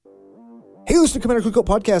Hey, listen to Commander Cookout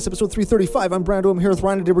Podcast, episode 335. I'm Brando. I'm here with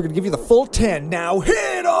Ryan today. We're going to give you the full 10. Now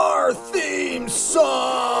hit our theme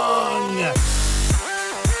song!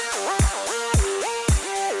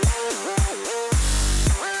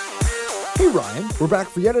 Hey, Ryan. We're back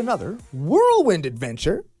for yet another whirlwind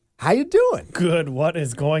adventure. How you doing? Good. What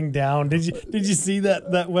is going down? Did you see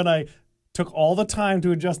that when I took all the time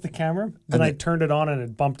to adjust the camera, then I turned it on and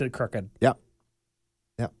it bumped it crooked? Yeah.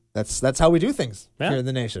 Yeah. That's how we do things here in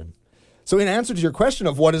the nation. So in answer to your question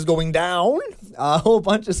of what is going down, a whole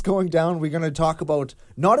bunch is going down. We're going to talk about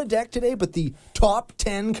not a deck today, but the top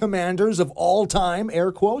 10 commanders of all time,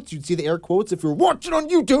 air quotes. You'd see the air quotes if you're watching on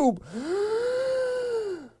YouTube.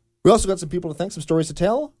 We also got some people to thank, some stories to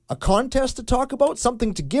tell, a contest to talk about,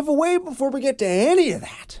 something to give away before we get to any of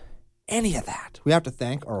that. We have to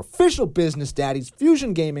thank our official business daddies,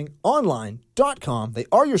 FusionGamingOnline.com. They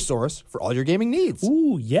are your source for all your gaming needs.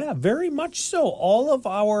 Ooh, yeah, very much so.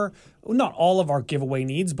 Not all of our giveaway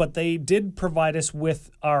needs, but they did provide us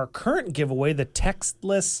with our current giveaway, the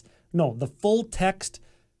full text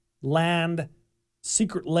land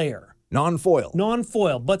secret lair.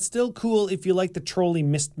 Non-foil, but still cool if you like the trolly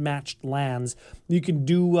mismatched lands. You can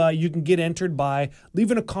get entered by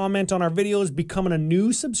leaving a comment on our videos, becoming a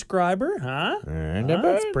new subscriber,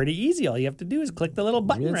 It's pretty easy. All you have to do is click the little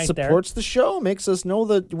button right there. It supports the show, makes us know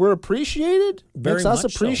that we're appreciated, Very makes us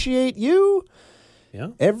much appreciate you.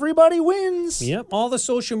 Yeah. Everybody wins. Yep. All the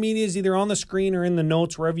social media is either on the screen or in the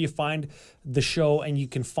notes, wherever you find the show, and you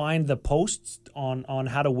can find the posts on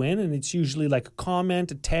how to win. And it's usually like a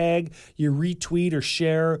comment, a tag, you retweet or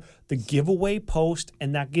share the giveaway post,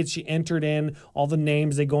 and that gets you entered in. All the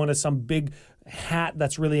names, they go into some big hat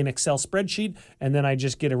that's really an Excel spreadsheet, and then I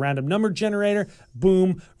just get a random number generator.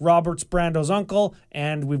 Boom, Robert's Brando's uncle,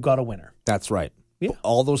 and we've got a winner. That's right. Yeah.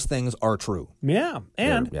 All those things are true. Yeah.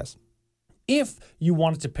 And yes. If you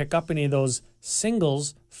wanted to pick up any of those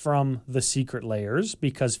singles from the secret layers,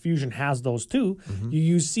 because Fusion has those too, you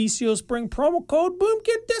use CCO Spring promo code, boom,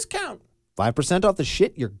 get discount. 5% off the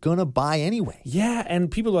shit you're going to buy anyway. Yeah,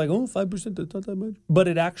 and people are like, 5%, that's not that much. But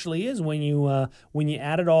it actually is. When you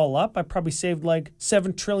add it all up, I probably saved like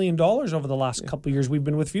 $7 trillion over the last couple of years we've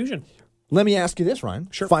been with Fusion. Let me ask you this, Ryan.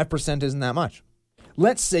 Sure. 5% isn't that much.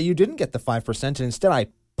 Let's say you didn't get the 5% and instead I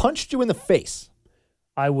punched you in the face.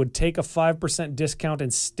 I would take a 5% discount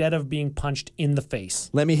instead of being punched in the face.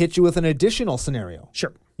 Let me hit you with an additional scenario.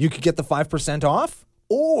 Sure. You could get the 5% off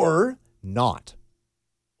or not.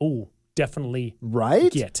 Oh, definitely.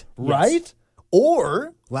 Right? Right? Yes.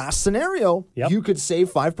 Or, last scenario, you could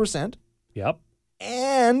save 5%. Yep.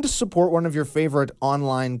 And support one of your favorite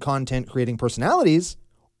online content creating personalities.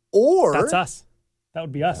 Or... That's us. That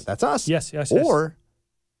would be us. That's us. Yes. Or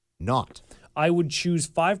not. I would choose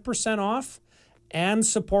 5% off and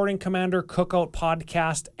supporting Commander Cookout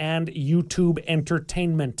Podcast and YouTube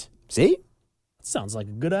Entertainment. See? That sounds like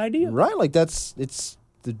a good idea. Right, like I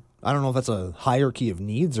don't know if that's a hierarchy of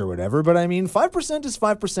needs or whatever, but I mean, 5% is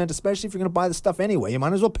 5%, especially if you're going to buy the stuff anyway. You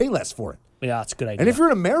might as well pay less for it. Yeah, that's a good idea. And if you're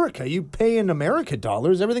in America, you pay in America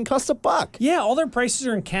dollars, everything costs $1. Yeah, all their prices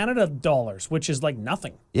are in Canada dollars, which is like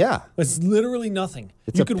nothing. Yeah. It's literally nothing.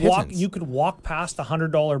 You could walk past a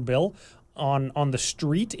 $100 bill on the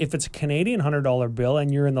street. If it's a Canadian $100 bill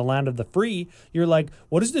and you're in the land of the free, you're like,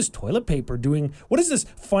 what is this toilet paper doing? What is this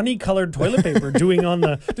funny colored toilet paper doing on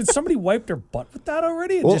the... Did somebody wipe their butt with that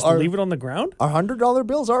already and just leave it on the ground? Our $100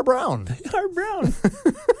 bills are brown. They are brown.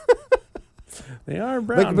 They are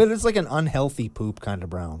brown. But it's like an unhealthy poop kind of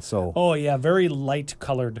brown. So. Oh, yeah. Very light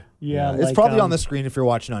colored. Yeah. It's probably on the screen if you're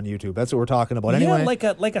watching on YouTube. That's what we're talking about. Anyway.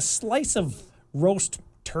 Yeah, like a slice of roast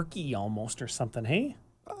turkey almost or something, hey?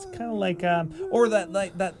 It's kind of like, or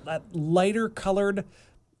that lighter colored,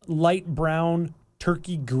 light brown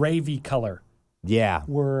turkey gravy color. Yeah.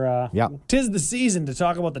 Tis the season to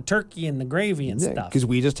talk about the turkey and the gravy and stuff. Because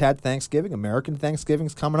we just had Thanksgiving. American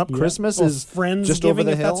Thanksgiving's coming up. Christmas is Friendsgiving, just over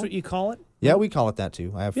the if hill. That's what you call it. Yeah, we call it that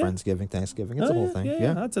too. I have Friendsgiving, Thanksgiving. It's a whole thing.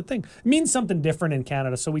 Yeah, that's a thing. It means something different in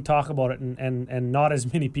Canada, so we talk about it, and not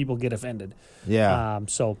as many people get offended. Yeah.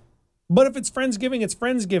 But if it's Friendsgiving, it's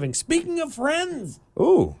Friendsgiving. Speaking of friends.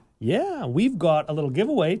 Ooh. Yeah, we've got a little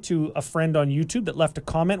giveaway to a friend on YouTube that left a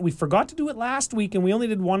comment. We forgot to do it last week, and we only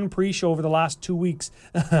did one pre-show over the last 2 weeks.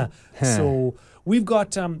 So we've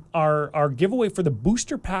got our giveaway for the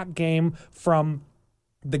booster pack game from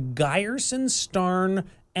the Geyerson, Starn,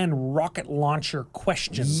 and rocket launcher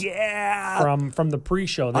question. Yeah. From the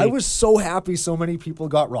pre-show. I was so happy so many people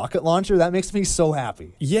got rocket launcher. That makes me so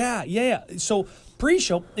happy. Yeah. So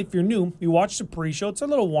pre-show, if you're new, you watch the pre-show. It's a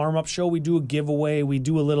little warm-up show. We do a giveaway. We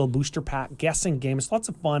do a little booster pack guessing game. It's lots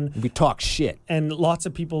of fun. We talk shit. And lots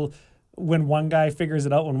of people when one guy figures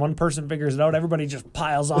it out, when one person figures it out, everybody just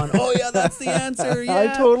piles on. Oh yeah, that's the answer. Yeah,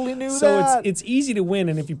 I totally knew so that. So it's easy to win,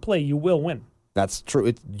 and if you play, you will win. That's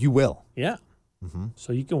true. You will. Yeah. Mm-hmm.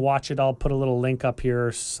 So you can watch it. I'll put a little link up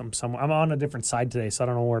here. Somewhere. I'm on a different side today, so I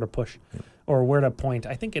don't know where to push or where to point.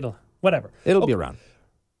 I think whatever. It'll be around.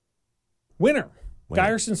 Winner.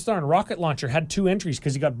 Guyerson Starn, rocket launcher, had 2 entries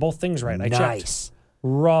because he got both things right. I checked.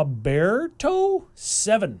 Roberto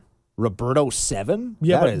 7. Roberto 7?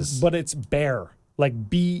 Yeah, but it's bear. Like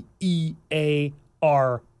BEAR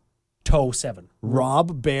toe 7.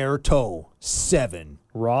 Rob Bear Toe 7.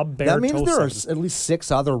 Rob Bear That means toe there 7. are at least 6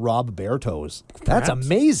 other Rob Bear Toes. That's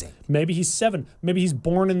amazing. Maybe he's 7. Maybe he's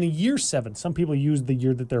born in the year 7. Some people use the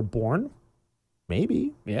year that they're born.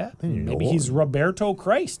 Maybe. Yeah. Maybe he's Roberto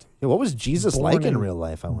Christ. Yeah, what was Jesus like in real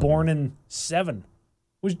life? Born in 7.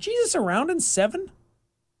 Was Jesus around in 7?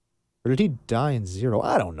 Or did he die in 0?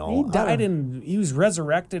 I don't know. He was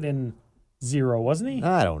resurrected in 0, wasn't he?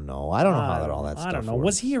 I don't know. I don't know how all that stuff I don't know. works.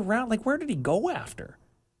 Was he around? Like, where did he go after?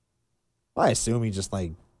 I assume he just,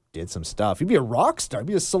 did some stuff. He'd be a rock star. He'd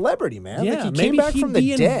be a celebrity, man. Yeah, he came back from the maybe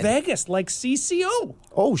he'd be dead. in Vegas, like CCO.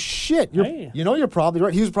 Oh, shit. You're probably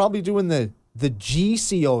right. He was probably doing the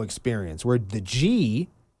GCO experience, where the G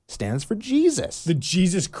stands for Jesus. The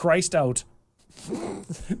Jesus Christ out.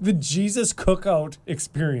 The Jesus cookout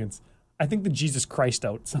experience. I think the Jesus Christ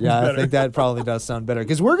out sounds better. I think that probably does sound better,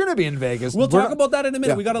 because we're going to be in Vegas. We'll talk about that in a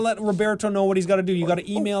minute. Yeah. We got to let Roberto know what he's got to do. You got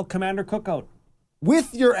to email Commander Cookout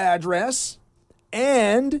with your address,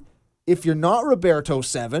 and if you're not Roberto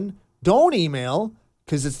 7, don't email,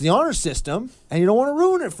 because it's the honor system, and you don't want to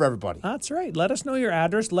ruin it for everybody. That's right. Let us know your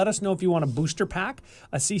address. Let us know if you want a booster pack,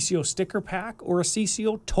 a CCO sticker pack, or a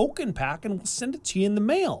CCO token pack, and we'll send it to you in the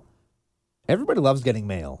mail. Everybody loves getting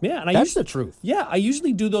mail. Yeah, and that's the truth. Yeah, I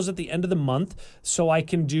usually do those at the end of the month, so I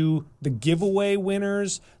can do the giveaway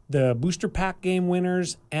winners, the booster pack game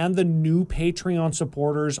winners, and the new Patreon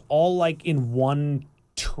supporters, all in one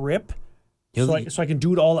trip. So I can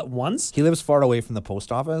do it all at once. He lives far away from the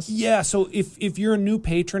post office. Yeah, so if you're a new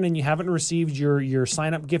patron and you haven't received your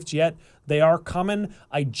sign-up gifts yet, they are coming.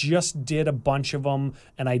 I just did a bunch of them,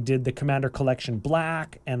 and I did the Commander Collection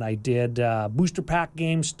Black, and I did booster pack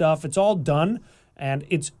game stuff. It's all done, and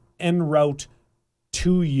it's en route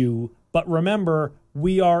to you. But remember,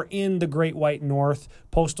 we are in the Great White North.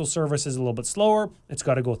 Postal service is a little bit slower. It's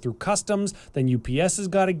got to go through customs. Then UPS has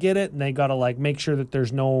got to get it, and they got to make sure that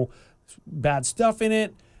there's no bad stuff in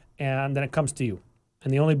it, and then it comes to you.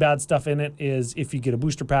 And the only bad stuff in it is if you get a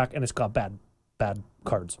booster pack and it's got bad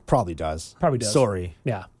cards. Probably does. Sorry.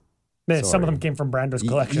 Yeah. Some of them came from Brando's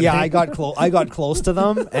collection. Yeah, I got close to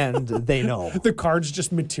them, and they know. The cards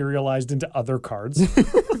just materialized into other cards.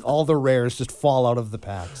 All the rares just fall out of the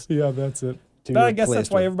packs. Yeah, that's it. But I guess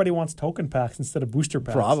that's why everybody wants token packs instead of booster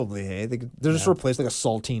packs. Probably, hey? They're just replaced like a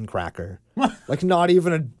saltine cracker. Not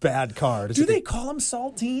even a bad card. Do they call them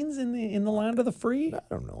saltines in the land of the free? I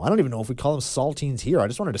don't know. I don't even know if we call them saltines here. I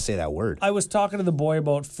just wanted to say that word. I was talking to the boy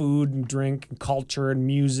about food and drink and culture and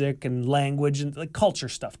music and language and culture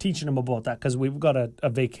stuff, teaching him about that because we've got a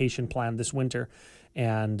vacation planned this winter.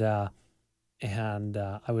 And I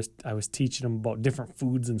was teaching him about different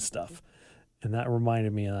foods and stuff. And that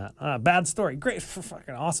reminded me of that. Bad story. Great,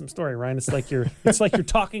 fucking awesome story, Ryan. It's like you're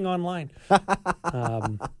talking online.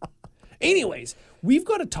 Anyways, we've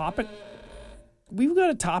got a topic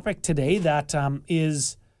today that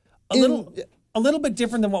is a little bit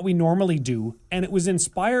different than what we normally do, and it was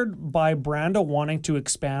inspired by Brando wanting to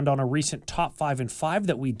expand on a recent top 5 and 5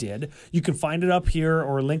 that we did. You can find it up here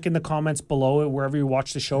or link in the comments below wherever you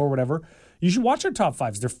watch the show or whatever. You should watch our top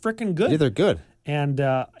 5s. They're freaking good. Yeah, they're good. And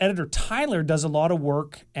editor Tyler does a lot of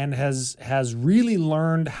work and has really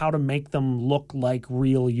learned how to make them look like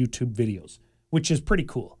real YouTube videos, which is pretty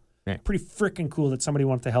cool. Right. Pretty freaking cool that somebody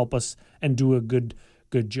wanted to help us and do a good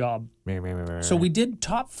job. So we did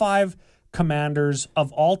top 5 commanders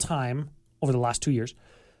of all time over the last 2 years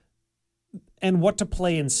and what to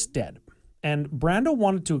play instead. And Brando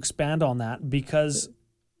wanted to expand on that because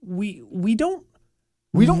we don't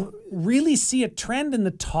really see a trend in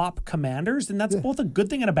the top commanders, and that's both a good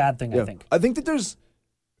thing and a bad thing, I think. I think that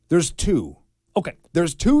there's 2. Okay.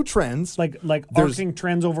 There's 2 trends. Like arcing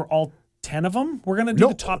trends over all 10 of them? We're going to do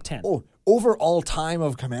the top 10. Over all time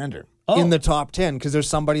of commander. In the top 10, because there's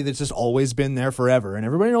somebody that's just always been there forever, and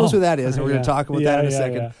everybody knows who that is, and we're going to talk about that in a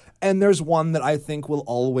second. Yeah. And there's one that I think will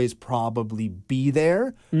always probably be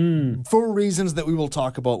there for reasons that we will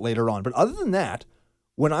talk about later on. But other than that,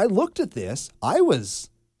 when I looked at this, I was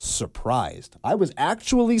surprised. I was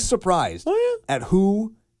actually surprised at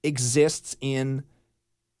who exists in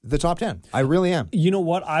the top 10. I really am. You know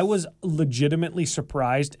what? I was legitimately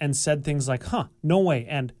surprised and said things like, no way.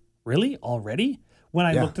 And really? Already? When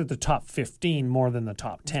I looked at the top 15 more than the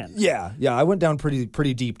top 10. Yeah. I went down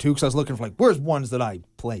pretty deep too because I was looking for where's ones that I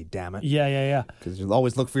play, damn it. Yeah. Because you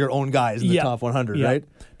always look for your own guys in the top 100, right?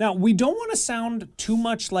 Now, we don't want to sound too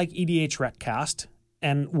much like EDH Recast,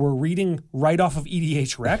 and we're reading right off of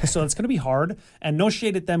EDH Rec, so it's going to be hard. And no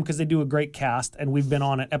shade at them because they do a great cast, and we've been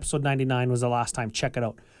on it. Episode 99 was the last time. Check it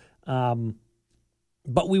out.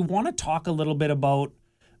 But we want to talk a little bit about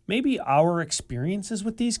maybe our experiences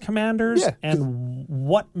with these commanders and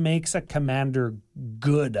what makes a commander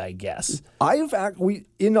good, I guess.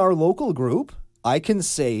 In our local group, I can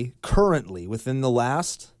say currently within the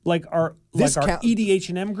last our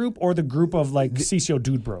EDH&M group or the group of CCO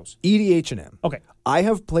Dude Bros. EDH&M. Okay. I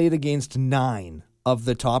have played against 9 of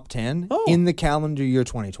the top 10 in the calendar year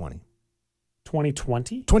 2020.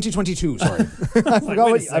 2020? 2022, sorry. I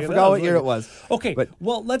forgot what year it was. Okay,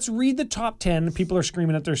 well, let's read the top 10. People are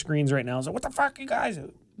screaming at their screens right now. So, what the fuck, you guys?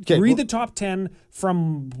 Okay, read the top 10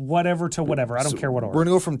 from whatever to whatever. I don't care what order. We're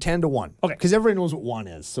going to go from 10 to 1. Okay. Because everybody knows what 1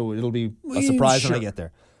 is, so it'll be a surprise when I get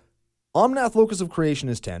there. Omnath, Locus of Creation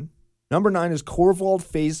is 10. Number 9 is Korvold,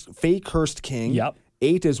 Fey Cursed King. Yep.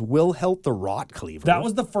 8 is Wilhelt the Rot Cleaver. That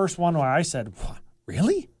was the first one where I said, what?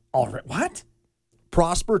 Really? What?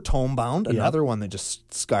 Prosper Tomebound, another one that just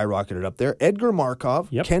skyrocketed up there. Edgar Markov,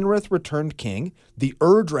 Kenrith Returned King, the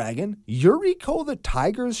Dragon, Yuriko the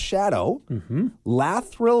Tiger's Shadow,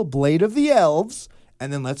 Lathril Blade of the Elves,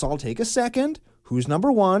 and then let's all take a second. Who's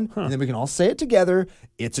number 1? And then we can all say it together.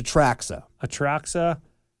 It's Atraxa. Atraxa.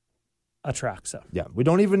 Yeah, we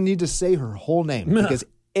don't even need to say her whole name because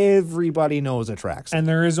everybody knows Atraxa. And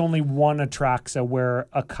there is only one Atraxa where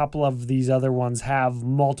a couple of these other ones have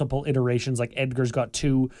multiple iterations, like Edgar's got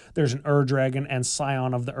 2. There's an Dragon and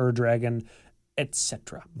Scion of the Dragon,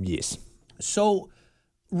 etc. Yes. So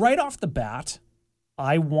right off the bat,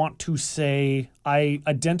 I want to say I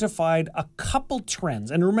identified a couple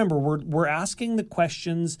trends. And remember, we're asking the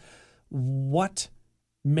questions, what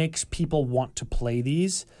makes people want to play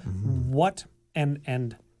these? What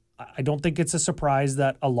and I don't think it's a surprise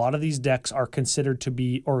that a lot of these decks are considered to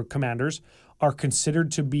be, or commanders, are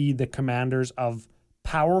considered to be the commanders of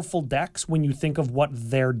powerful decks when you think of what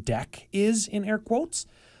their deck is, in air quotes.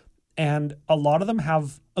 And a lot of them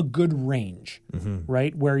have a good range,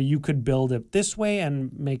 right? Where you could build it this way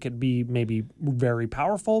and make it be maybe very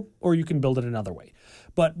powerful, or you can build it another way.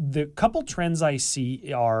 But the couple trends I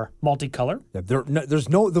see are multicolor.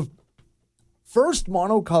 The first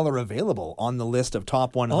monocolor available on the list of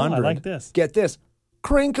top 100. Oh, I like this. Get this.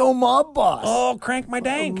 Cranko Mob Boss. Oh, Crank my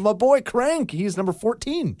dank. My boy Crank. He's number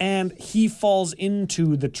 14. And he falls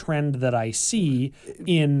into the trend that I see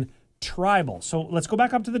in tribal. So let's go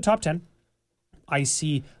back up to the top 10. I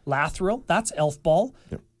see Lathril. That's Elf Ball.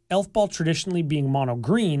 Yep. Elf Ball traditionally being mono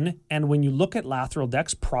green, and when you look at Lathril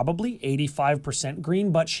decks, probably 85%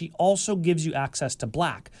 green, but she also gives you access to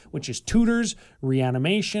black, which is tutors,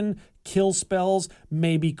 reanimation, kill spells,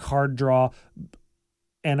 maybe card draw.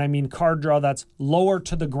 And I mean card draw that's lower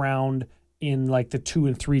to the ground in the 2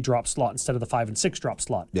 and 3 drop slot instead of the 5 and 6 drop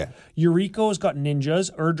slot. Yeah. Yuriko's got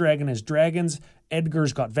ninjas, Dragon has dragons,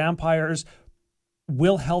 Edgar's got vampires,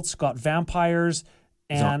 Wilhelt's got vampires,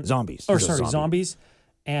 and zombies. Zombies.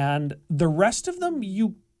 And the rest of them,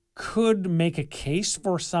 you could make a case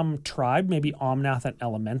for some tribe, maybe Omnath and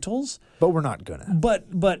Elementals. But we're not gonna. But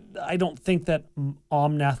I don't think that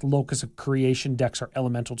Omnath Locus of Creation decks are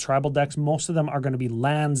Elemental tribal decks. Most of them are going to be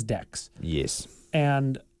lands decks. Yes.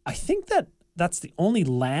 And I think that's the only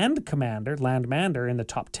land mander in the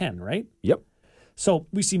top 10, right? Yep. So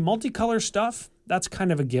we see multicolor stuff. That's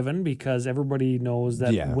kind of a given because everybody knows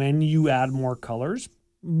that when you add more colors,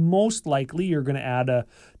 most likely you're going to add a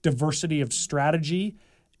diversity of strategy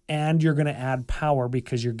and you're going to add power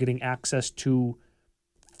because you're getting access to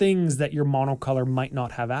things that your monocolor might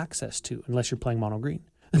not have access to unless you're playing mono green.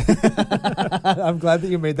 I'm glad that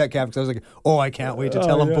you made that cap because I was like, I can't wait to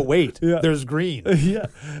tell them, but wait, there's green.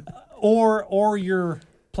 Or you're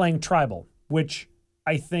playing tribal, which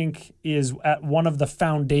I think is at one of the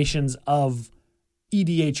foundations of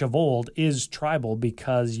EDH of old is tribal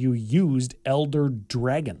because you used elder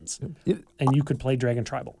dragons and you could play dragon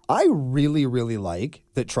tribal. I really, really like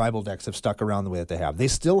that tribal decks have stuck around the way that they have. They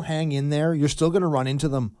still hang in there. You're still going to run into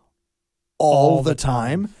them all the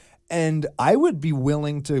time. And I would be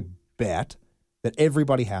willing to bet that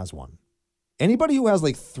everybody has one. Anybody who has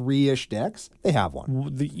 3-ish decks, they have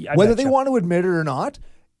one. Whether they want to admit it or not,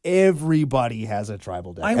 everybody has a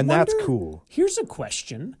tribal deck. That's cool. Here's a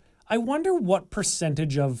question. I wonder what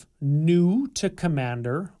percentage of new to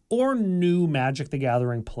Commander or new Magic the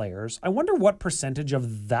Gathering players, I wonder what percentage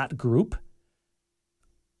of that group,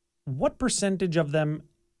 what percentage of them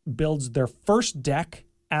builds their first deck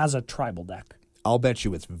as a tribal deck? I'll bet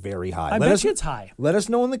you it's very high. I bet you it's high. Let us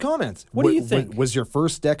know in the comments. What do you think? Was your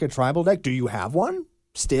first deck a tribal deck? Do you have one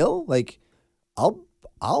still? Like,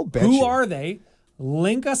 I'll bet you. Who are they?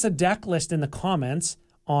 Link us a deck list in the comments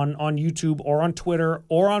on YouTube or on Twitter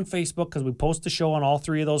or on Facebook, because we post the show on all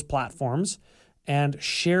three of those platforms, and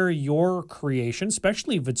share your creation,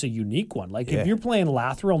 especially if it's a unique one. Like if you're playing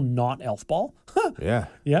Lathril, not Elf Ball. Yeah.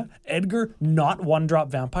 Edgar, not 1-drop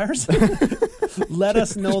vampires. Let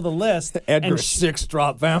us know the list. Edgar,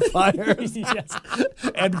 6-drop vampires. Yes.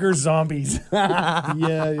 Edgar zombies.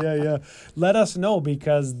 Yeah. Let us know,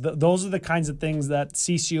 because those are the kinds of things that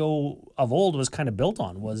CCO of old was kind of built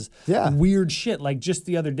on, was weird shit. Like just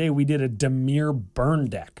the other day, we did a Dimir burn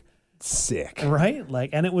deck. Sick. Right? Like,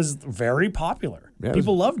 and it was very popular. Yeah,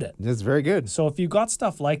 People loved it. It's very good. So if you got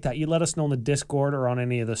stuff like that, you let us know in the Discord or on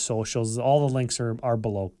any of the socials. All the links are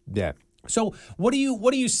below. Yeah. So what do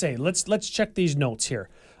you say? Let's check these notes here.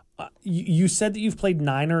 You said that you've played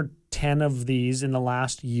 9 or 10 of these in the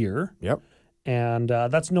last year. Yep. And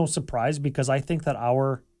that's no surprise, because I think that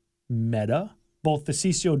our meta, both the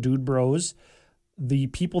CCO Dude Bros, the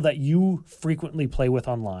people that you frequently play with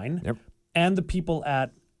online, and the people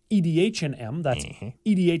at EDH&M, that's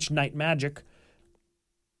EDH Night Magic,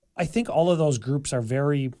 I think all of those groups are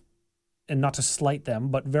very, and not to slight them,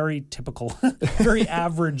 but very typical, very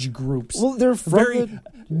average groups. Well, they're very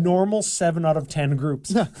normal 7 out of 10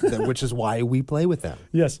 groups. Which is why we play with them.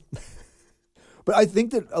 Yes. But I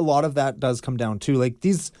think that a lot of that does come down to, like,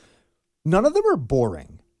 none of them are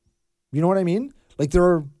boring. You know what I mean? Like,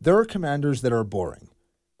 there are commanders that are boring.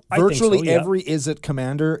 Virtually every Izzet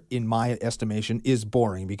commander, in my estimation, is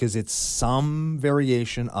boring, because it's some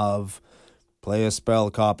variation of play a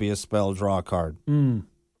spell, copy a spell, draw a card.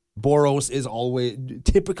 Boros is always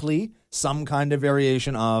typically some kind of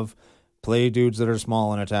variation of play dudes that are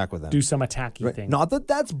small and attack with them. Do some attacky thing. Not that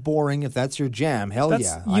that's boring if that's your jam.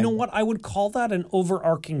 Yeah. You know what? I would call that an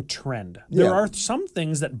overarching trend. There are some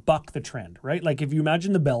things that buck the trend, right? Like if you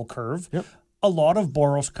imagine the bell curve, a lot of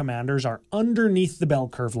Boros commanders are underneath the bell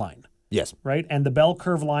curve line. Yes. Right? And the bell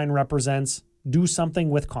curve line represents do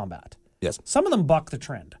something with combat. Yes. Some of them buck the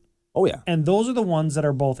trend. Oh, yeah. And those are the ones that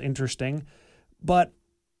are both interesting. But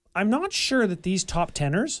I'm not sure that these top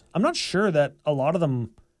teners, I'm not sure that a lot of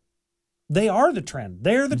them, they are the trend.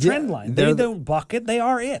 They're the trend line. They don't buck it. They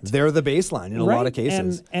are it. They're the baseline in a lot of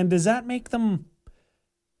cases. And does that make them,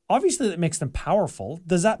 obviously that makes them powerful.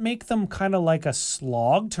 Does that make them kind of like a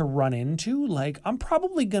slog to run into? Like, I'm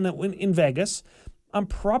probably going to, in Vegas, I'm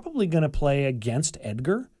probably going to play against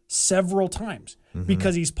Edgar several times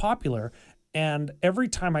because he's popular. And every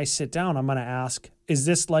time I sit down, I'm going to ask, is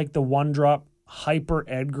this like the 1-drop hyper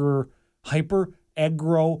aggro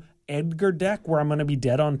Edgar deck where I'm going to be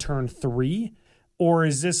dead on turn 3? Or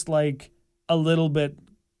is this like a little bit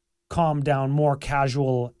calm down, more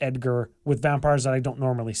casual Edgar with vampires that I don't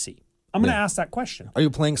normally see? I'm going to ask that question. Are you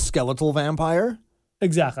playing skeletal vampire?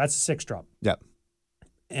 Exactly. That's a 6-drop. Yeah.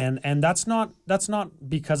 And that's not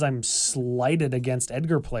because I'm slighted against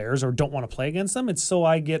Edgar players or don't want to play against them. It's so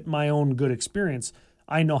I get my own good experience.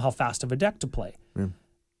 I know how fast of a deck to play. Yeah.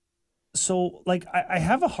 So like I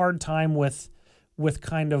have a hard time with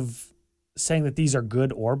kind of saying that these are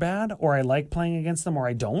good or bad, or I like playing against them or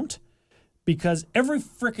I don't, because every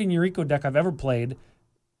freaking Yuriko deck I've ever played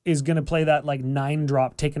is going to play that like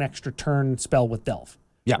 9-drop, take an extra turn spell with Delve.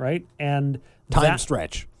 Yeah. Right? And time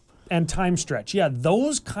stretch. And time stretch. Yeah,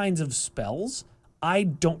 those kinds of spells I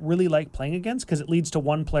don't really like playing against because it leads to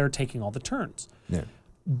one player taking all the turns. Yeah.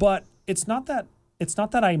 But it's not that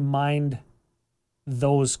I mind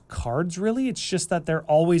those cards really. It's just that they're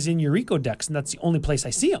always in Yuriko decks, and that's the only place I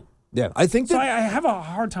see them. Yeah, I think that, so I have a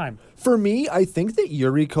hard time. For me, I think that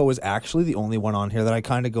Yuriko is actually the only one on here that I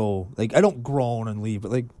kind of go, like, I don't groan and leave,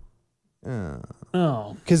 but like,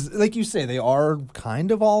 oh. Because like you say, they are kind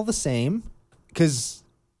of all the same, because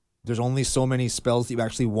there's only so many spells that you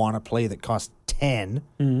actually want to play that cost 10,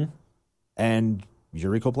 and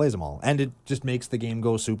Yuriko plays them all. And it just makes the game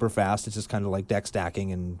go super fast. It's just kind of like deck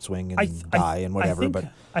stacking and swing and die and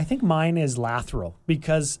whatever. I think mine is Lathril,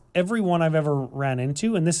 because everyone I've ever ran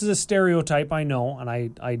into, and this is a stereotype, I know, and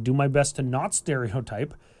I do my best to not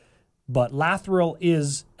stereotype, but Lathril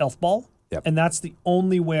is Elf Ball, and that's the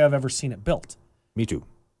only way I've ever seen it built. Me too.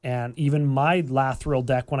 And even my Lathril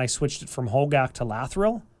deck, when I switched it from Hogak to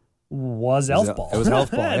Lathril, was Elf Ball. It was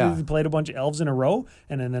Elf Ball, yeah. We played a bunch of elves in a row,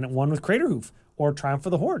 and then it won with Craterhoof, or Triumph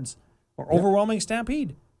of the Hordes, or Overwhelming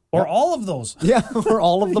Stampede. Or all of those. Yeah, or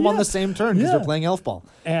all of them on Yeah. the same turn because Yeah. they're playing elf ball.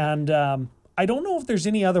 And I don't know if there's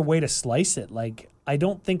any other way to slice it. Like, I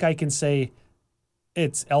don't think I can say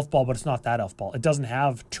it's elf ball, but it's not that elf ball. It doesn't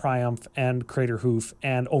have Triumph and Crater Hoof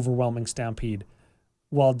and Overwhelming Stampede.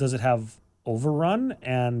 Well, does it have Overrun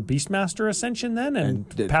and Beastmaster Ascension then? And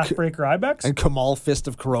Pathbreaker Ibex? And Kamal Fist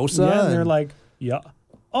of Karosa. Yeah, and they're like, yeah.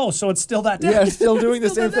 Oh, so it's still that deck. Yeah, it's still doing the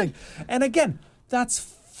Still same that deck. And again, that's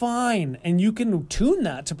fine. And you can tune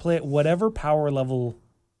that to play at whatever power level,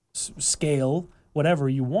 scale, whatever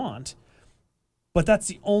you want. But that's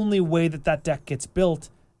the only way that deck gets built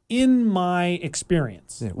in my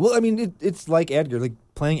experience. Yeah. Well, I mean, it's like Edgar. Like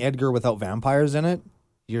playing Edgar without vampires in it,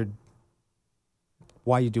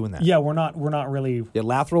 why are you doing that? Yeah, we're not really. Yeah,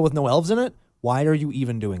 Lathril with no elves in it, why are you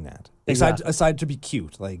even doing that? Exactly. Aside to be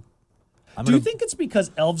cute. Like, Do you think it's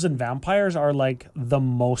because elves and vampires are like the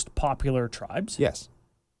most popular tribes? Yes.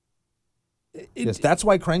 Yes, that's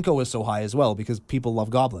why Krenko is so high as well, because people love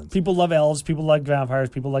goblins. People love elves, people like vampires,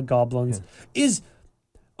 people like goblins. Yeah. Is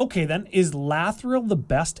Lathril the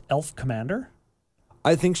best elf commander?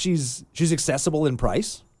 I think she's accessible in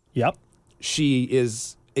price. Yep. She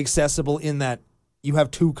is accessible in that you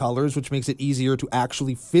have 2 colors, which makes it easier to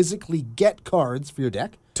actually physically get cards for your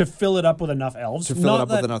deck. To fill it up with enough elves. With enough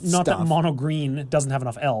Not stuff. that mono green doesn't have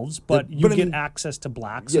enough elves, but you get access to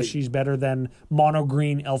black, so she's better than mono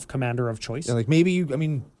green elf commander of choice. Yeah, like maybe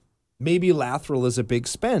Lathril is a big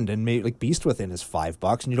spend, and maybe like Beast Within is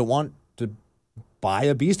 $5, and you don't want to buy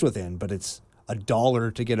a Beast Within, but it's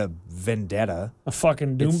 $1 to get a Vendetta. A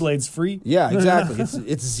fucking Doomblade's free. Yeah, exactly.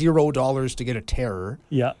 it's $0 to get a Terror.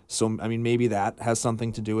 Yeah. So I mean, maybe that has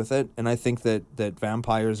something to do with it. And I think that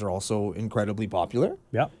vampires are also incredibly popular.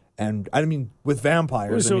 Yeah. And I mean, with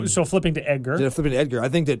vampires, so flipping to Edgar. I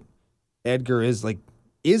think that Edgar is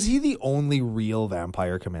he the only real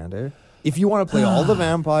vampire commander? If you want to play all the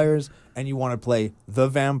vampires and you want to play the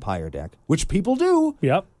vampire deck, which people do.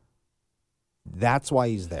 Yep. That's why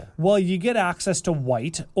he's there. Well, you get access to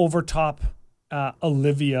white over top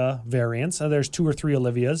Olivia variants. There's 2 or 3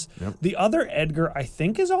 Olivias. Yep. The other Edgar, I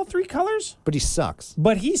think, is all 3 colors. But he sucks.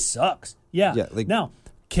 Yeah. Now,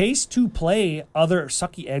 case to play other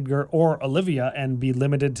sucky Edgar or Olivia and be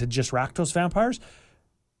limited to just Rakdos vampires,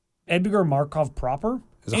 Edgar Markov proper,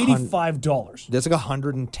 $85. That's like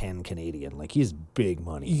 110 Canadian. Like, he's big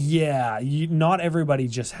money. Yeah, not everybody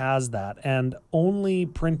just has that, and only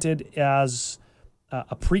printed as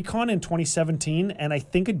a pre-con in 2017, and I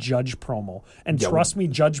think a Judge promo. And trust me,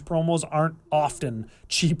 Judge promos aren't often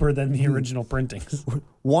cheaper than the original printings.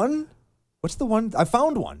 What's the one? I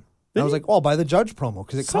found one. I was like, oh, I'll buy the Judge promo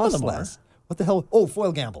because it costs less. What the hell? Oh,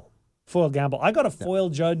 Foil Gamble. Foil Gamble. I got a foil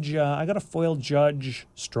Judge.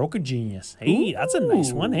 Stroke of Genius. Hey, that's a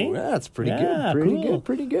nice one. Hey, that's pretty good.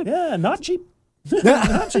 Pretty good. Yeah, not cheap.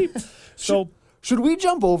 Not cheap. So, should we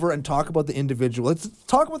jump over and talk about the individual? Let's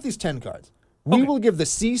talk about these 10 cards. We will give the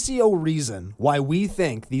CCO reason why we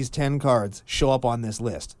think these 10 cards show up on this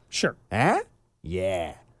list. Sure. Huh?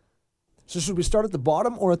 Yeah. So should we start at the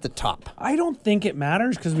bottom or at the top? I don't think it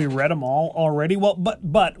matters because we read them all already. Well,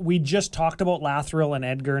 but we just talked about Lathril and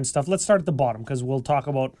Edgar and stuff. Let's start at the bottom because we'll talk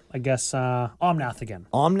about, I guess, Omnath again.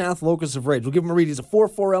 Omnath, Locus of Rage. We'll give him a read. He's a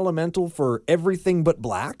 4/4 elemental for everything but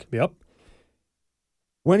black. Yep.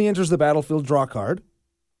 When he enters the battlefield, draw a card.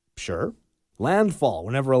 Sure. Landfall.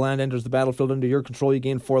 Whenever a land enters the battlefield under your control, you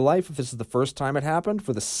gain 4 life. If this is the first time it happened,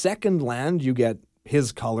 for the second land, you get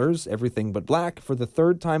his colors, everything but black. For the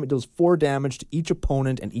third time, it does 4 damage to each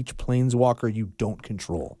opponent and each planeswalker you don't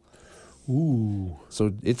control. Ooh.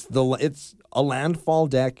 So it's a landfall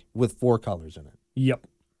deck with 4 colors in it. Yep.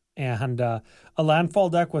 And a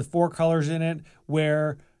landfall deck with 4 colors in it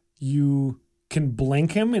where you can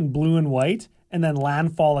blink him in blue and white and then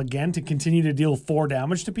landfall again to continue to deal 4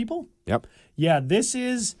 damage to people. Yep. Yeah,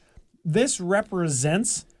 this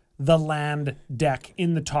represents the land deck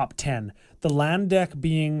in the top 10. The land deck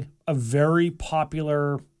being a very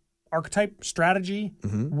popular archetype, strategy,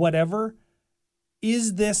 whatever.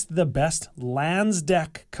 Is this the best lands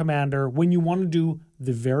deck commander when you want to do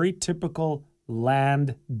the very typical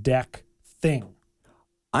land deck thing?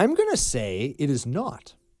 I'm going to say it is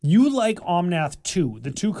not. You like Omnath 2,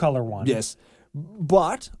 the 2-color one. Yes.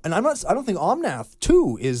 But, and I don't think Omnath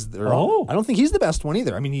 2 is I don't think he's the best one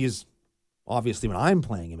either. I mean, he is, obviously when I'm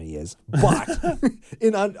playing him, he is. But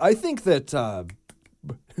I think that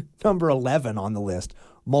number 11 on the list,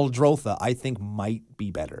 Muldrotha, I think might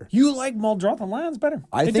be better. You like Muldrotha lands better.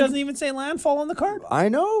 It doesn't even say landfall on the card. I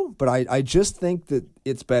know, but I just think that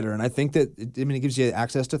it's better. And I think that, it gives you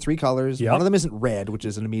access to 3 colors. Yep. One of them isn't red, which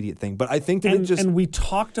is an immediate thing. But I think that And we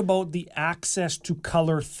talked about the access to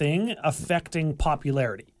color thing affecting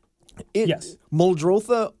popularity. Yes.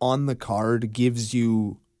 Muldrotha on the card gives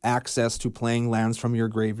you access to playing lands from your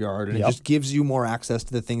graveyard, and it just gives you more access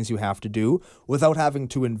to the things you have to do without having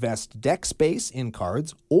to invest deck space in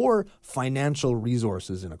cards or financial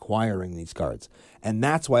resources in acquiring these cards. And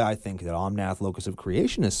that's why I think that Omnath Locus of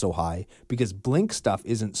Creation is so high, because Blink stuff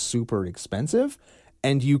isn't super expensive,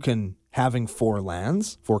 and you can, having 4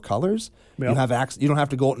 lands, 4 colors, you have you don't have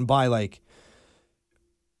to go out and buy like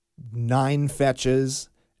 9 fetches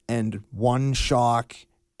and 1 shock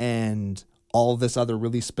and all this other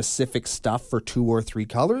really specific stuff for 2 or 3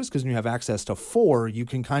 colors, because when you have access to 4, you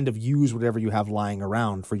can kind of use whatever you have lying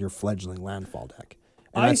around for your fledgling landfall deck.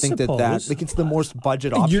 And I think that like, it's the most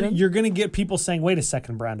budget option. You're going to get people saying, wait a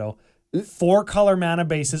second, Brando, 4-color mana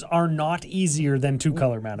bases are not easier than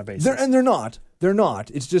 2-color mana bases. They're not. They're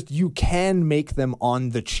not. It's just you can make them on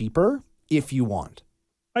the cheaper if you want.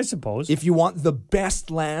 I suppose. If you want the best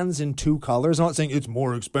lands in 2 colors, I'm not saying it's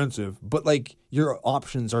more expensive, but like your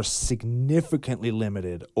options are significantly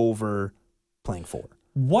limited over playing 4.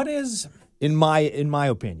 What is, in my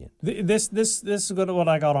opinion, this is what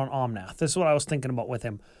I got on Omnath. This is what I was thinking about with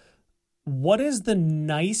him. What is the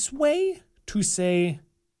nice way to say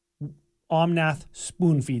Omnath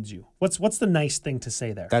spoon feeds you? What's the nice thing to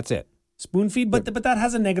say there? That's it. Spoon feed, but that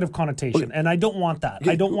has a negative connotation, and I don't want that.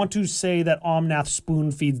 I don't want to say that Omnath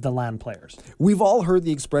spoon feeds the land players. We've all heard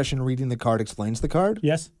the expression "reading the card explains the card."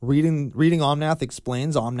 Yes. Reading Omnath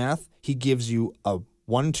explains Omnath. He gives you a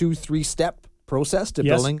 1, 2, 3 step process to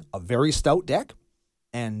building a very stout deck,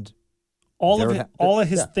 and all of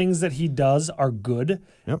his things that he does are good,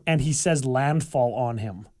 and he says landfall on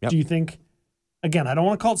him. Do you think? Again, I don't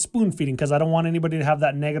want to call it spoon feeding because I don't want anybody to have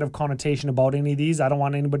that negative connotation about any of these. I don't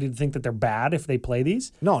want anybody to think that they're bad if they play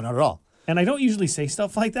these. No, not at all. And I don't usually say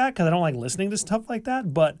stuff like that because I don't like listening to stuff like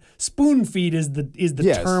that. But spoon feed is the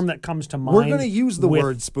term that comes to mind. We're going to use the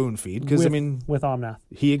word spoon feed because, with Omnath.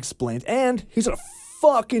 He explains, and he's a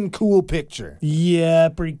fucking cool picture. Yeah,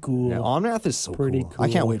 pretty cool. Yeah, Omnath is so pretty cool. I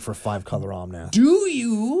can't wait for 5-color Omnath. Do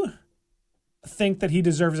you think that he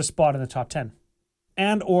deserves a spot in the top 10?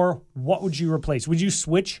 And or what would you replace? Would you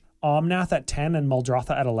switch Omnath at 10 and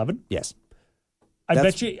Muldrotha at 11? Yes. I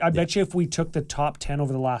bet you if we took the top 10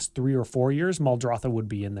 over the last 3 or 4 years, Muldrotha would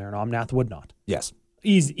be in there and Omnath would not. Yes.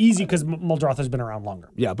 Easy because Muldrotha's been around longer.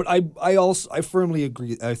 Yeah, but I firmly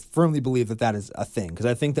agree. I firmly believe that is a thing because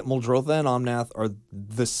I think that Muldrotha and Omnath are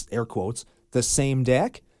air quotes the same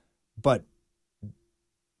deck, but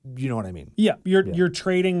you know what I mean. Yeah, you're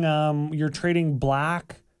trading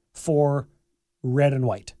black for red and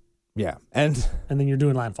white. Yeah, and then you're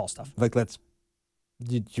doing landfall stuff. Like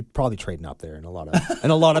you're probably trading up there in a lot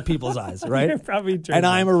of people's eyes, right? You're probably trading. And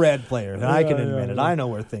I'm a red player, and I can admit it. I know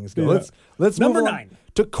where things go. Yeah. Let's Number move on 9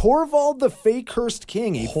 to Korvald the Fey-Cursed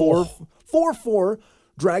King, a 4/4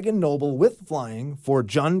 Dragon Noble with flying for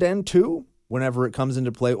Jund 2. Whenever it comes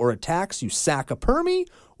into play or attacks, you sack a Permy.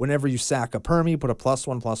 Whenever you sack a Permy, put a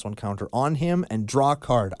 +1/+1 counter on him and draw a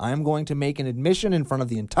card. I'm going to make an admission in front of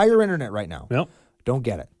the entire internet right now. Yep. Don't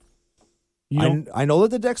get it. I know that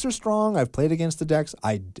the decks are strong. I've played against the decks.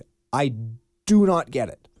 I do not get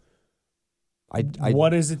it.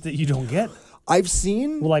 What is it that you don't get? I've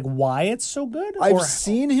seen... Like why it's so good? I've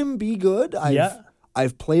seen him be good.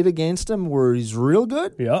 I've played against him where he's real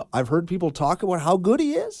good. Yeah. I've heard people talk about how good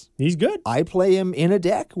he is. He's good. I play him in a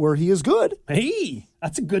deck where he is good. Hey,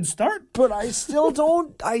 that's a good start. But I still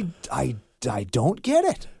don't... I don't get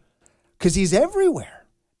it. Because he's everywhere.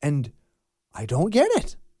 And I don't get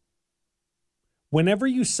it. Whenever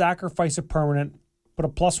you sacrifice a permanent, put a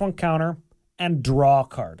 +1 counter and draw a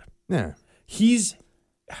card. Yeah.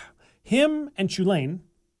 Him and Chulane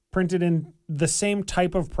printed in the same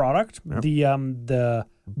type of product, the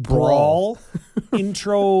Brawl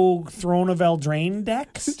intro Throne of Eldraine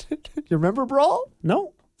decks. You remember Brawl?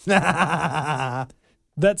 No. That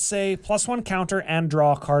say +1 counter and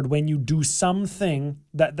draw a card when you do something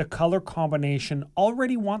that the color combination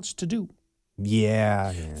already wants to do.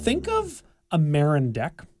 Yeah. Think of a Marin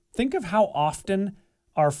deck. Think of how often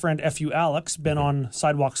our friend FU Alex been on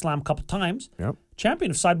Sidewalk Slam a couple times. Yep.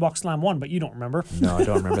 Champion of Sidewalk Slam 1, but you don't remember. No, I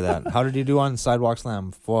don't remember that. How did he do on Sidewalk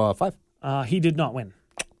Slam 5? He did not win.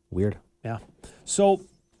 Weird. Yeah. So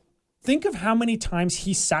think of how many times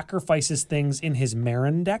he sacrifices things in his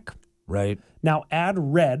Marin deck. Right. Now add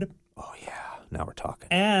red. Oh, yeah. Now we're talking.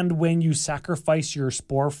 And when you sacrifice your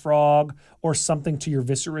Spore Frog or something to your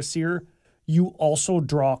Viscera Seer, you also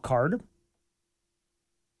draw a card.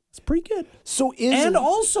 It's pretty good.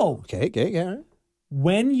 Also, okay.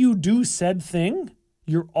 When you do said thing,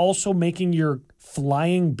 you're also making your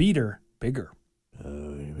flying beater bigger.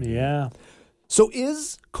 Yeah. So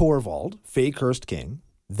is Korvald, Fey-Cursed King,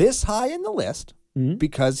 this high in the list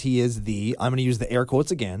because he is I'm going to use the air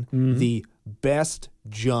quotes again, the best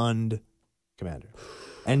Jund commander.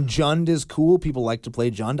 And Jund is cool. People like to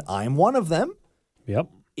play Jund. I'm one of them. Yep.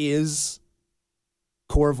 Is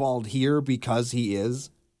Korvald here because he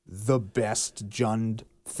is the best Jund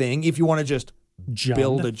thing? If you want to just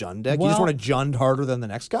build a Jund deck, you just want to Jund harder than the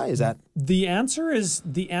next guy? Is that the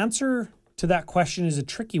answer to that question is a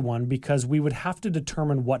tricky one because we would have to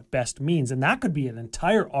determine what best means, and that could be an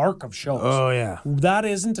entire arc of shows. Oh yeah, that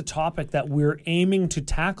isn't a topic that we're aiming to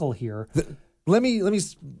tackle here. Let me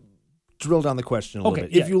drill down the question a little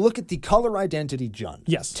bit. If you look at the color identity Jund,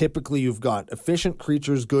 yes, typically you've got efficient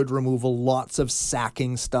creatures, good removal, lots of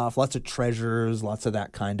sacking stuff, lots of treasures, lots of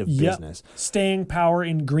that kind of business. Staying power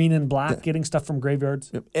in green and black, getting stuff from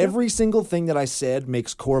graveyards. Every single thing that I said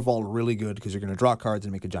makes Korvald really good because you're going to draw cards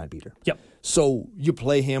and make a giant beater. Yep. So you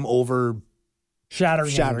play him over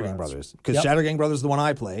Shattergang Brothers. Because Shattergang Brothers is the one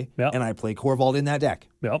I play, and I play Korvald in that deck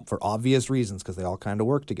for obvious reasons because they all kind of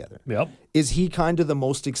work together. Yep. Is he kind of the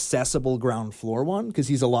most accessible ground floor one? Because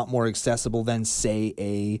he's a lot more accessible than, say,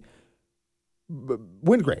 a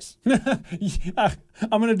Windgrace.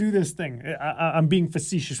 I'm going to do this thing. I'm being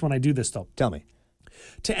facetious when I do this, though. Tell me.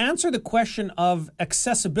 To answer the question of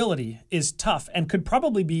accessibility is tough and could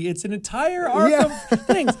probably be it's an entire arc of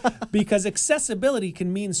things because accessibility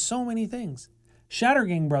can mean so many things.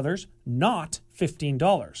 Shattergang Brothers, not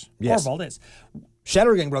 $15. Yes. Korvald is.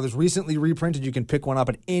 Shattergang Brothers recently reprinted. You can pick one up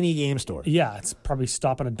at any game store. Yeah, it's probably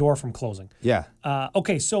stopping a door from closing. Yeah.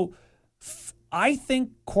 Okay, so I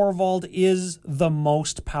think Korvald is the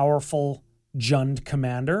most powerful Jund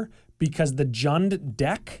commander because the Jund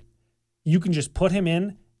deck, you can just put him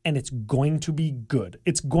in and it's going to be good.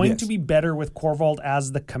 It's going to be better with Korvald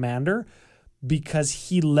as the commander because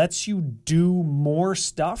he lets you do more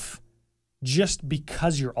stuff just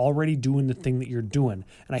because you're already doing the thing that you're doing.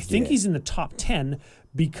 And I think he's in the top 10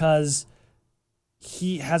 because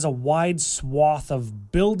he has a wide swath of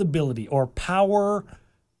buildability or power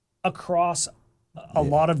across a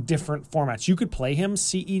lot of different formats. You could play him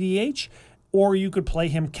CEDH, or you could play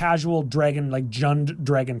him casual dragon, like Jund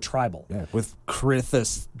Dragon Tribal. Yeah, with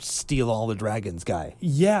Krithus Steal All the Dragons guy.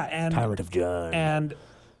 Yeah, and Tyrant of Jund. And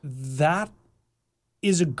that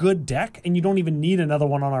is a good deck, and you don't even need another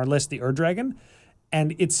one on our list, the Ur-Dragon,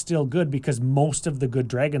 and it's still good because most of the good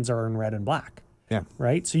dragons are in red and black. Yeah.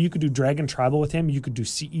 Right? So you could do Dragon Tribal with him, you could do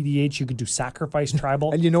CEDH, you could do Sacrifice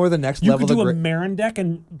Tribal. And you know where the next you level... You could do a Marin deck,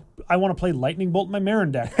 and I want to play Lightning Bolt in my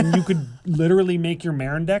Marin deck, and you could literally make your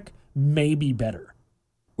Marin deck maybe better.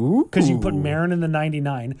 Because you put Marin in the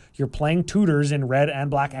 99, you're playing tutors in red and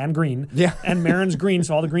black and green, and Marin's green,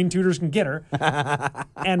 so all the green tutors can get her.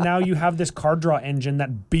 And now you have this card draw engine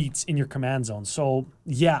that beats in your command zone. So,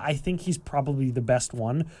 yeah, I think he's probably the best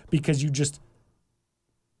one because you're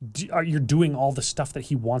doing all the stuff that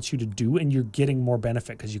he wants you to do, and you're getting more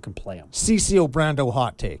benefit because you can play him. CCO Brando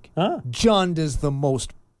hot take. Jund is the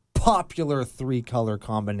most popular 3-color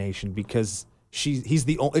combination because it's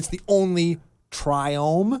the only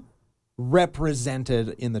Triome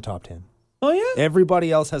represented in the top 10. Oh, yeah? Everybody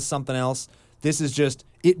else has something else. This is just,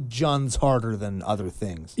 it Junds harder than other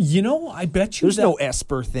things. You know, I bet you there's no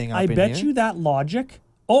Esper thing up in here. I bet you that logic.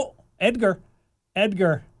 Oh, Edgar.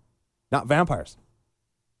 Not vampires.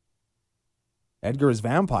 Edgar is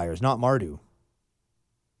vampires, not Mardu.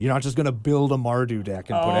 You're not just going to build a Mardu deck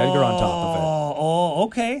and put Edgar on top of it. Oh,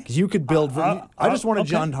 okay. Because you could build... I just want a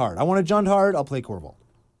Jund hard. I want a Jund hard, I'll play Korvald.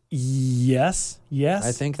 Yes.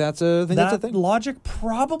 I think that's a thing. That logic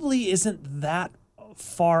probably isn't that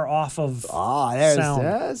far off of sound.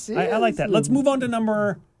 I like that. Let's move on to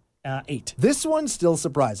number 8. This one still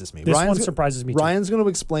surprises me. This one surprises me too. Ryan's going to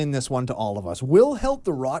explain this one to all of us. Wilhelt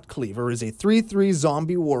the Rot Cleaver is a 3/3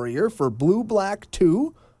 zombie warrior for blue-black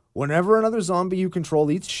 2. Whenever another zombie you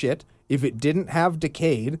control eats shit, if it didn't have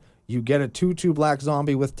Decayed, you get a 2/2 black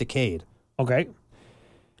zombie with Decayed. Okay.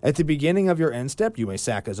 At the beginning of your end step, you may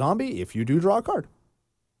sack a zombie. If you do, draw a card.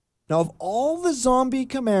 Now, of all the zombie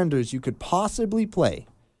commanders you could possibly play,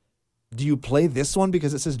 do you play this one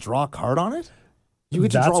because it says draw a card on it?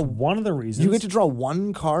 That's one of the reasons. You get to draw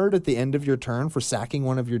one card at the end of your turn for sacking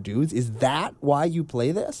one of your dudes. Is that why you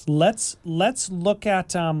play this? Let's look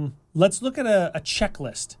at a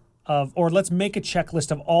checklist let's make a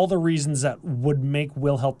checklist of all the reasons that would make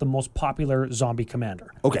Wilhelt the most popular zombie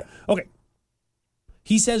commander. Okay.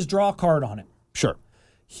 He says draw a card on it. Sure.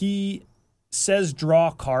 He says draw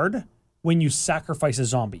a card when you sacrifice a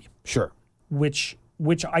zombie. Sure. Which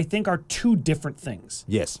I think are two different things.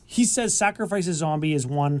 Yes. He says sacrifice a zombie is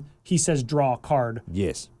one. He says draw a card.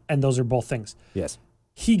 Yes. And those are both things. Yes.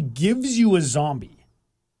 He gives you a zombie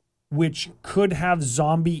which could have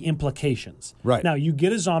zombie implications. Right. Now, you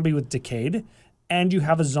get a zombie with Decayed, and you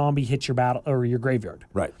have a zombie hit your battle or your graveyard.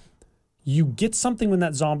 Right. You get something when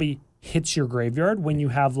that zombie hits your graveyard when you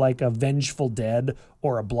have like a Vengeful Dead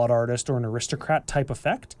or a Blood Artist or an Aristocrat type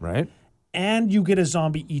effect. Right. And you get a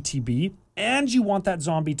zombie ETB, and you want that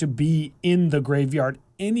zombie to be in the graveyard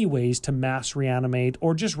anyways to mass reanimate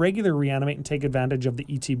or just regular reanimate and take advantage of the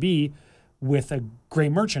ETB with a Grey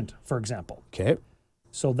Merchant, for example. Okay.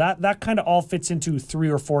 So that kind of all fits into 3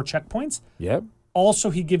 or 4 checkpoints. Yep. Also,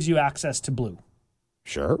 he gives you access to blue.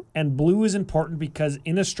 Sure. And blue is important because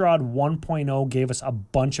Innistrad 1.0 gave us a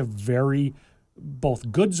bunch of very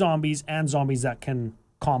both good zombies and zombies that can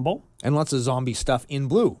combo. And lots of zombie stuff in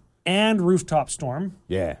blue. And Rooftop Storm.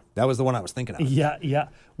 Yeah, that was the one I was thinking of. Yeah.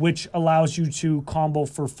 Which allows you to combo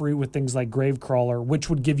for free with things like Gravecrawler, which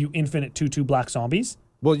would give you infinite 2/2 black zombies.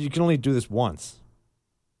 Well, you can only do this once.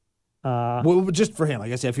 Well, just for him, I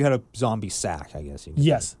guess. If you had a zombie sack, I guess.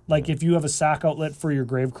 Yes. Like if you have a sack outlet for your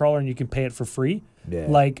Gravecrawler and you can pay it for free,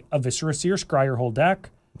 like a Viscera Seer, scry your whole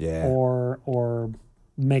deck. Yeah. Or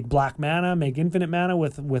make black mana, make infinite mana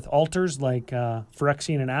with altars like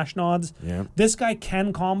Phyrexian and Ashnods. Yeah. This guy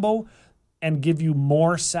can combo and give you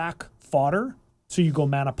more sack fodder, so you go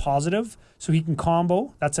mana positive. So he can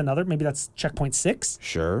combo. That's another. Maybe that's checkpoint 6.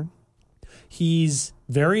 Sure. He's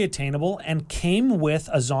very attainable and came with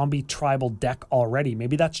a zombie tribal deck already.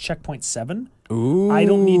 Maybe that's checkpoint 7. Ooh. I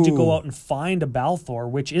don't need to go out and find a Balthor,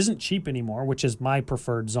 which isn't cheap anymore, which is my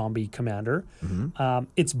preferred zombie commander. Mm-hmm.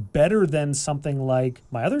 It's better than something like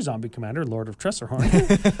my other zombie commander, Lord of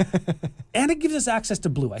Tressorhorn. And it gives us access to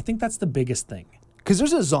blue. I think that's the biggest thing. Because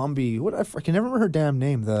there's a zombie, I can never remember her damn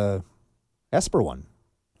name, the Esper one.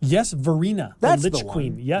 Yes, Verena, That's the the Lich one.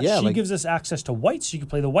 Queen. Yes, Yeah, she gives us access to white, so you can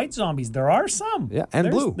play the white zombies. There are some. Yeah, and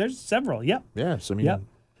blue. There's several, yep. Yeah, so I mean... Yep.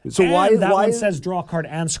 So and why that one is- says draw a card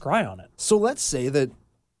and scry on it. So let's say that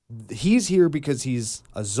he's here because he's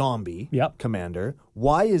a zombie commander.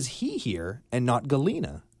 Why is he here and not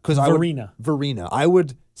Galena? Because Verena. I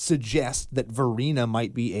would suggest that Verena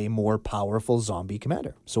might be a more powerful zombie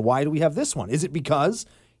commander. So why do we have this one? Is it because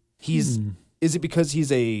he's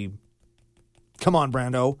a... Come on,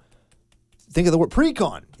 Brando. Think of the word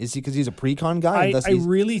precon. Is he because he's a precon guy? I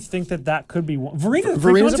really think that could be one.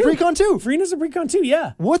 Verena's a precon too. Verena's a precon too,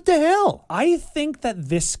 yeah. What the hell? I think that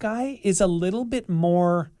this guy is a little bit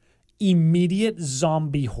more immediate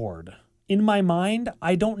zombie horde. In my mind,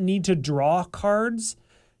 I don't need to draw cards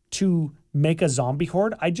to make a zombie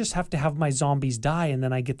horde. I just have to have my zombies die and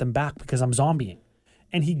then I get them back because I'm zombieing.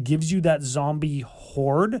 And he gives you that zombie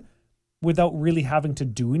horde without really having to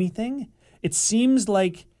do anything. It seems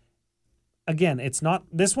like, again,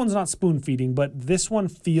 this one's not spoon feeding, but this one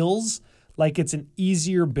feels like it's an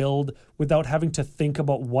easier build without having to think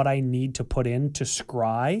about what I need to put in to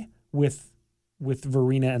scry with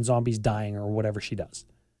Verena and zombies dying or whatever she does.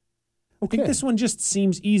 I think this one just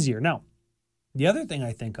seems easier. Now, the other thing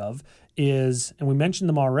I think of is, and we mentioned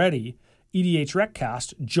them already, EDH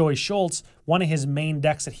Recast, Joey Schultz, one of his main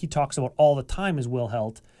decks that he talks about all the time is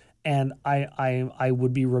Wilhelt. And I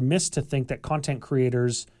would be remiss to think that content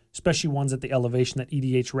creators, especially ones at the elevation that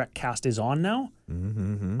EDH Recast is on now,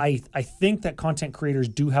 I think that content creators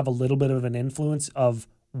do have a little bit of an influence of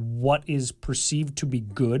what is perceived to be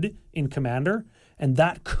good in Commander, and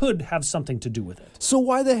that could have something to do with it. So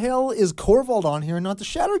why the hell is Korvald on here and not the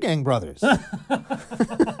Shattergang brothers?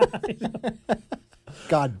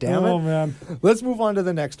 God damn it! Oh man. Let's move on to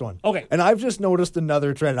the next one. Okay. And I've just noticed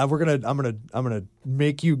another trend. I'm gonna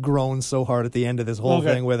make you groan so hard at the end of this whole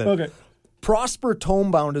thing with it. Okay. Prosper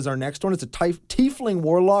Tomebound is our next one. It's a Tiefling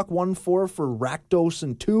Warlock 1/4 for Rakdos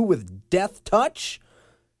and 2 with Death Touch.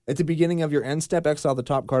 At the beginning of your end step, exile the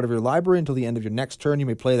top card of your library. Until the end of your next turn, you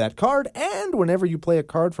may play that card. And whenever you play a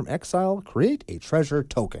card from exile, create a treasure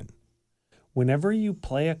token. Whenever you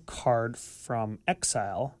play a card from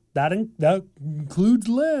exile, that includes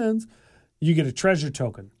lands, you get a treasure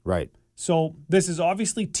token. Right. So this is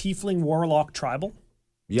obviously Tiefling Warlock Tribal.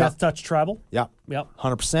 Yep. Death Touch Tribal. Yep.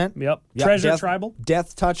 100%. Yep. Treasure Tribal.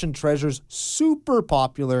 Death Touch and Treasures, super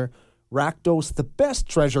popular. Rakdos, the best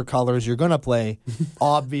treasure colors you're going to play.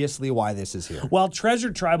 Obviously why this is here. Well,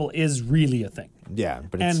 Treasure Tribal is really a thing. Yeah.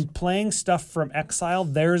 But it's, and playing stuff from exile,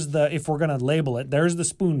 there's if we're going to label it, there's the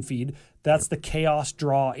spoon feed. That's the Chaos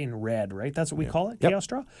Draw in red, right? That's what we call it, Chaos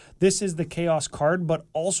Draw. This is the Chaos card, but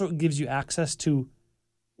also it gives you access to,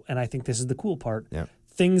 and I think this is the cool part,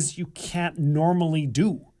 things you can't normally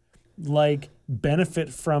do, like benefit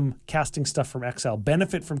from casting stuff from exile,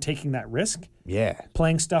 benefit from taking that risk. Yeah.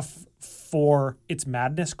 Playing stuff for its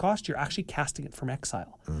madness cost, you're actually casting it from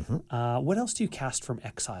exile. What else do you cast from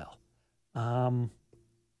exile?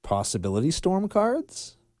 Possibility Storm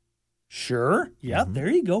cards. Sure. Yeah, there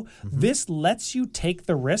you go. This lets you take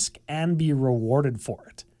the risk and be rewarded for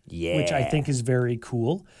it. Yeah. Which I think is very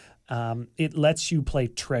cool. It lets you play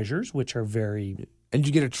treasures, which are very... And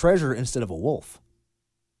you get a treasure instead of a wolf.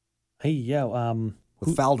 Hey, yeah.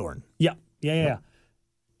 With Faldorn. Yeah.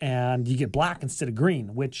 And you get black instead of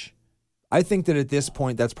green, which... I think that at this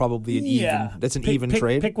point, that's probably an even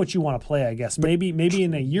trade. Pick what you want to play, I guess. Maybe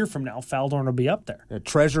in a year from now, Faldorn will be up there.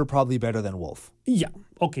 Treasure probably better than wolf. Yeah.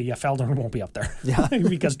 Okay, yeah, Faldorn won't be up there. Yeah.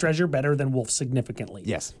 Because treasure better than wolf significantly.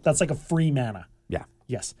 Yes. That's like a free mana. Yeah.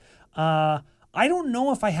 Yes. I don't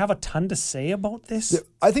know if I have a ton to say about this.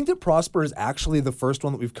 I think that Prosper is actually the first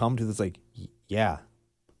one that we've come to that's like, yeah.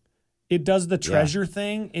 It does the treasure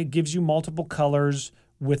thing. It gives you multiple colors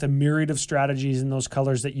with a myriad of strategies in those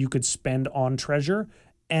colors that you could spend on treasure.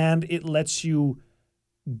 And it lets you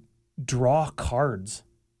draw cards.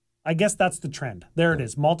 I guess that's the trend. There it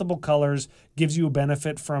is. Multiple colors, gives you a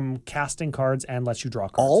benefit from casting cards and lets you draw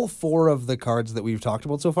cards. All 4 of the cards that we've talked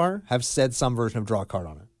about so far have said some version of draw a card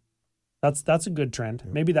on it. That's a good trend.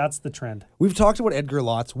 Maybe that's the trend. We've talked about Edgar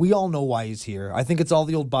lots. We all know why he's here. I think it's all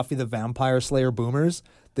the old Buffy the Vampire Slayer boomers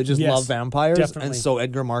that just love vampires. Definitely. And so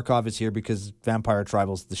Edgar Markov is here because Vampire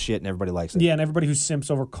Tribal's the shit and everybody likes it. Yeah, and everybody who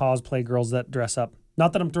simps over cosplay girls that dress up.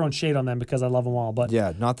 Not that I'm throwing shade on them because I love them all, but...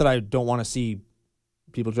 Yeah, not that I don't want to see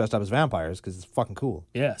people dressed up as vampires because it's fucking cool.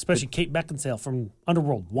 Yeah, especially Kate Beckinsale from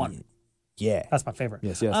Underworld 1. Yeah. That's my favorite.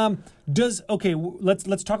 Yes.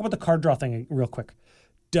 Let's talk about the card draw thing real quick.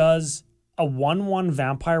 Does a 1/1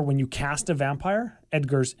 vampire, when you cast a vampire,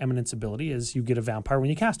 Edgar's eminence ability is you get a vampire when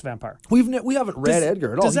you cast a vampire. We haven't read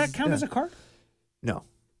Edgar at all. Does that count as a card? No.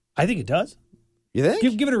 I think it does. You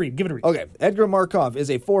think? Give it a read. Okay. Edgar Markov is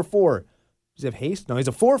a 4/4. Does he have haste? No, he's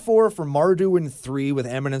a 4/4 for Mardu and 3 with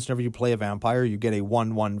eminence. Whenever you play a vampire, you get a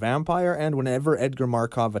 1/1 vampire, and whenever Edgar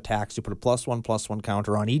Markov attacks, you put a +1/+1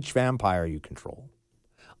 counter on each vampire you control.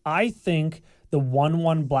 I think the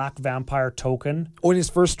 1/1 black vampire token... Oh, and his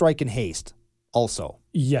first strike in haste also.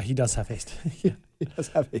 Yeah, he does have haste. Yeah, he does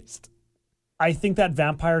have haste. I think that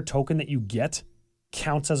vampire token that you get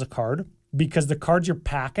counts as a card because the cards you're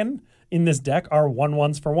packing in this deck are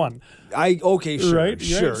 1/1s for 1. Sure, right?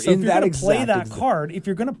 Sure. So if you're going to play that card, if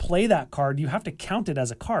you're going to play that card, you have to count it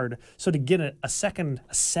as a card. So to get a second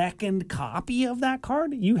copy of that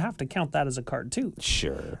card, you have to count that as a card too.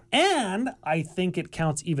 Sure. And I think it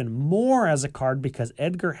counts even more as a card because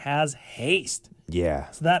Edgar has haste.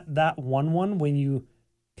 Yeah. So that 1/1 when you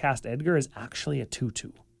cast Edgar is actually a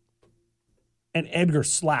 2/2. And Edgar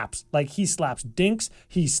slaps. Like, he slaps dinks,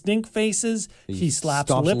 he stink faces, he slaps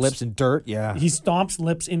stomps lips in dirt, yeah. He stomps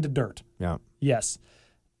lips into dirt. Yeah. Yes.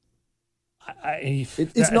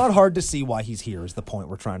 It's not hard to see why he's here is the point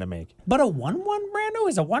we're trying to make. But a 1/1, Brando?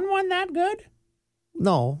 Is a 1/1 that good?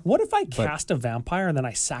 No. What if I cast a vampire and then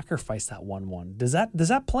I sacrifice that 1/1? Does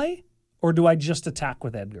that play? Or do I just attack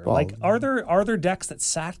with Edgar? Well, like, are there decks that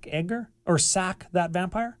sack Edgar or sack that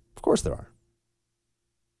vampire? Of course there are.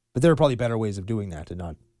 But there are probably better ways of doing that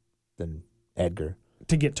than Edgar.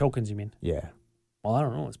 To get tokens, you mean? Yeah. Well, I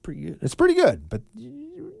don't know. It's pretty good. It's pretty good, but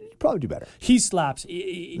you probably do better. He slaps.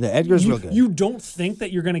 Edgar's real good. You don't think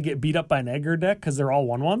that you're going to get beat up by an Edgar deck because they're all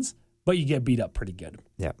 1/1s, but you get beat up pretty good.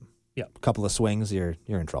 Yeah. Yeah. A couple of swings, you're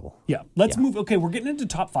in trouble. Yeah. Let's move. Okay, we're getting into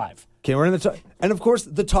top 5. Okay, we're in the top. And of course,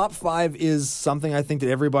 the top 5 is something I think that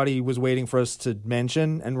everybody was waiting for us to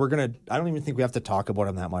mention. And I don't even think we have to talk about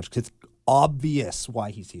him that much because it's obvious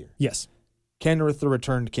why he's here. Yes. Kenrith the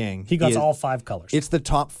Returned King. He got all 5 colors. It's the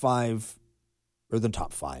top 5, or the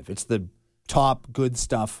top 5. It's the top good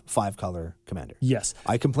stuff 5-color commander. Yes.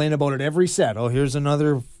 I complain about it every set. Oh, here's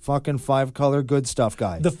another fucking 5-color good stuff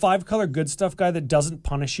guy. The 5-color good stuff guy that doesn't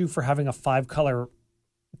punish you for having a 5-color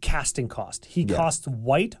casting cost. He costs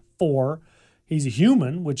white 4. He's a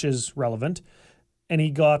human, which is relevant. And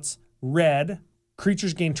he got red.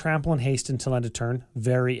 Creatures gain trample and haste until end of turn.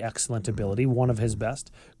 Very excellent ability. One of his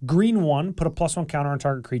best. Green 1, put a +1 counter on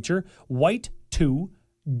target creature. White 2,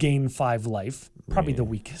 gain 5 life. Probably the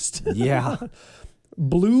weakest. Yeah.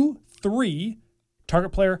 Blue 3,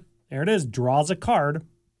 target player, there it is, draws a card.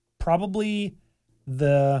 Probably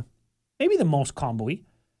maybe the most combo-y.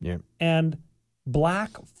 Yeah. And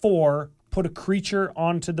black 4, put a creature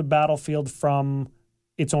onto the battlefield from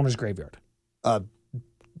its owner's graveyard.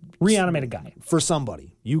 Reanimate a guy. For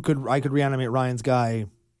somebody. I could reanimate Ryan's guy.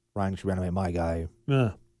 Ryan should reanimate my guy.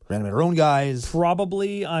 Reanimate our own guys.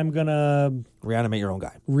 Probably I'm going to... Reanimate your own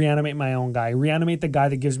guy. Reanimate my own guy. Reanimate the guy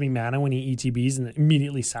that gives me mana when he ETBs and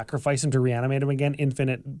immediately sacrifice him to reanimate him again.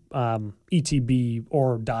 Infinite ETB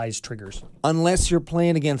or dies triggers. Unless you're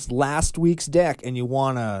playing against last week's deck and you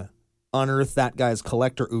want to unearth that guy's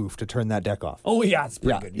collector oof to turn that deck off. Oh, yeah, it's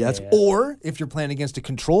pretty good. Yeah. Or if you're playing against a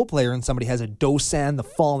control player and somebody has a Dosan, the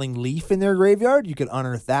falling leaf in their graveyard, you can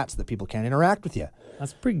unearth that so that people can't interact with you.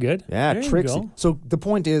 That's pretty good. Yeah, there tricksy. So the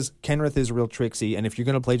point is, Kenrith is real tricksy, and if you're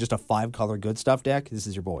going to play just a 5-color good stuff deck, this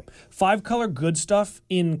is your boy. 5-color good stuff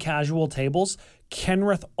in casual tables.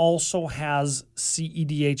 Kenrith also has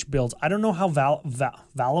CEDH builds. I don't know how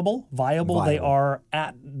viable they are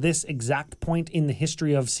at this exact point in the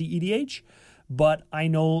history of CEDH, but I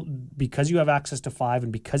know because you have access to 5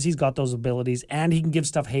 and because he's got those abilities and he can give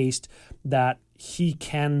stuff haste, that he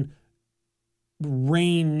can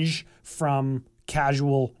range from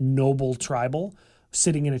casual noble tribal,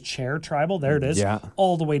 sitting in a chair tribal, there it is,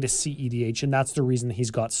 all the way to CEDH, and that's the reason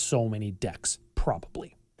he's got so many decks,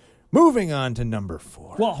 probably. Moving on to number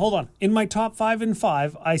 4. Well, hold on. In my top 5 and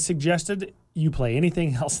 5, I suggested you play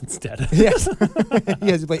anything else instead. Yes.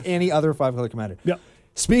 Yes, you play any other 5-color commander. Yep.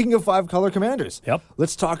 Speaking of 5-color commanders, Yep.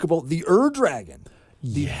 let's talk about the Dragon.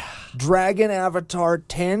 The Dragon Avatar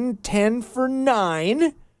 10 for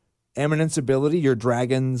 9. Eminence ability, your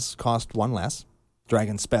dragons cost 1 less.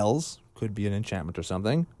 Dragon spells, could be an enchantment or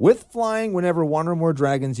something. With flying, whenever 1 or more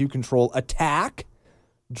dragons you control attack,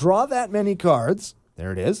 draw that many cards.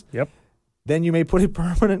 There it is. Yep. Then you may put a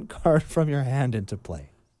permanent card from your hand into play.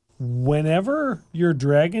 Whenever your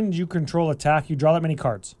dragons you control attack, you draw that many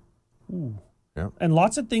cards. Ooh. Yep. And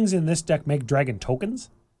lots of things in this deck make dragon tokens.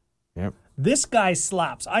 Yep. This guy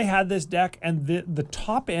slaps. I had this deck, and the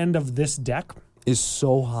top end of this deck is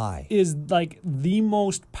so high. Is like the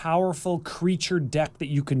most powerful creature deck that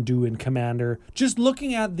you can do in Commander. Just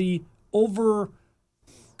looking at the overall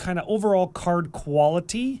card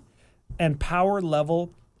quality and power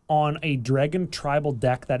level on a dragon tribal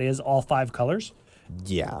deck that is all 5 colors.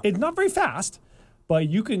 Yeah. It's not very fast, but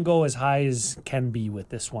you can go as high as can be with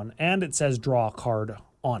this one. And it says draw a card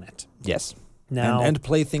on it. Yes. Now, and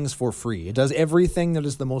play things for free. It does everything that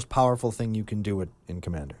is the most powerful thing you can do it in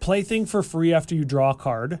Commander. Play thing for free after you draw a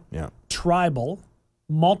card. Yeah. Tribal,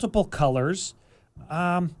 multiple colors.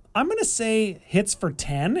 I'm going to say hits for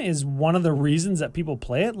 10 is one of the reasons that people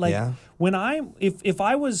play it. Like when I'm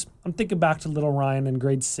thinking back to little Ryan in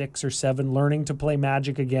grade 6 or 7 learning to play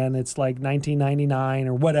Magic again. It's like 1999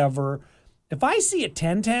 or whatever. If I see a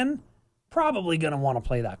 10-10, probably going to want to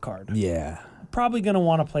play that card. Yeah. Probably going to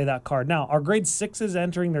want to play that card. Now, are grade 6s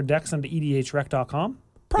entering their decks onto EDHREC.com?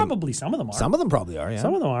 Probably some of them are. Some of them probably are, yeah.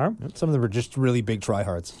 Some of them are. Some of them are just really big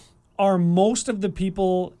tryhards. Are most of the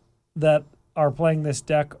people that are playing this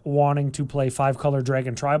deck wanting to play 5-color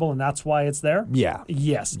Dragon Tribal, and that's why it's there? Yeah.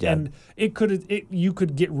 Yes. Yeah. And you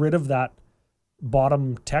could get rid of that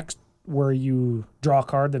bottom text where you draw a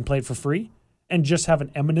card, then play it for free, and just have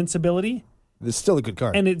an Eminence ability. It's still a good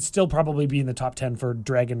card. And it'd still probably be in the top 10 for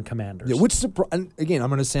Dragon Commanders. Yeah, and again, I'm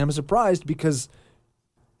going to say I'm surprised because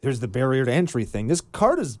there's the barrier to entry thing. This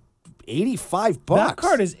card is $85. That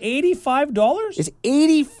card is $85? It's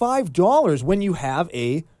 $85 when you have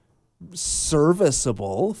a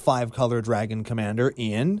serviceable 5-color Dragon Commander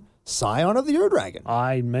in Scion of the Ur-Dragon.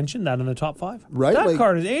 I mentioned that in the top 5. Right? That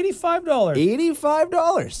card is $85.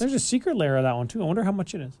 $85. There's a secret layer of that one, too. I wonder how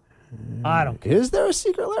much it is. I don't care. Is there a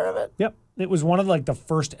secret layer of it? Yep. It was one of the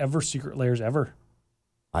first ever secret layers ever.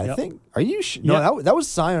 I think. Are you sure? No, that was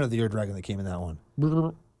Scion of the Ur-Dragon that came in that one.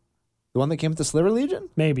 The one that came with the Sliver Legion?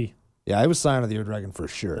 Maybe. Yeah, it was Scion of the Ur-Dragon for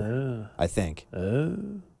sure. I think.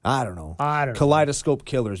 I don't know. I don't know. Kaleidoscope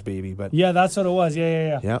Killers, baby. But yeah, that's what it was.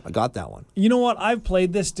 Yeah. Yeah, I got that one. You know what? I've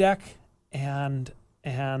played this deck, and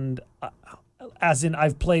as in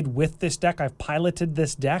I've played with this deck. I've piloted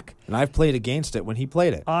this deck. And I've played against it when he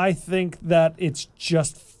played it. I think that it's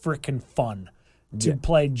just freaking fun to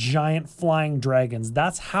play giant flying dragons.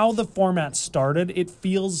 That's how the format started. It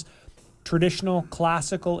feels traditional,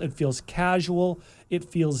 classical. It feels casual. It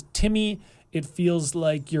feels Timmy. It feels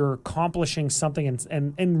like you're accomplishing something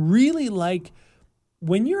and really like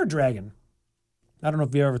when you're a dragon. I don't know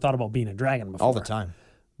if you ever thought about being a dragon before. All the time.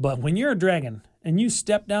 But when you're a dragon and you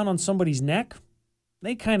step down on somebody's neck,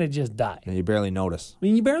 they kind of just die. And you barely notice. I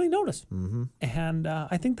mean, you barely notice. Mm-hmm. And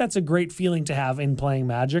I think that's a great feeling to have in playing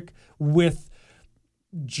Magic with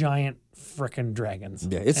giant frickin' dragons.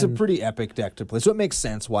 Yeah, it's a pretty epic deck to play. So it makes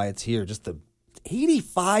sense why it's here. Just the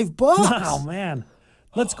 $85. Wow, man.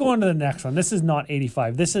 Let's go on to the next one. This is not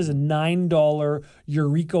 $85. This is a $9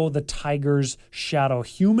 Yuriko the Tiger's Shadow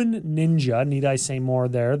Human Ninja. Need I say more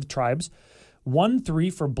there? The tribes.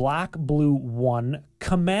 1/3 for black, blue, 1.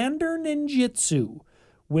 Commander Ninjutsu.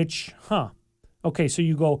 Which, okay, so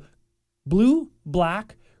you go blue,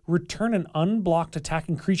 black, return an unblocked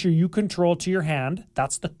attacking creature you control to your hand.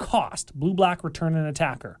 That's the cost. Blue, black, return an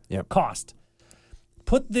attacker. Yep. Cost.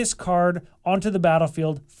 put this card onto the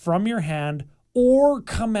battlefield from your hand or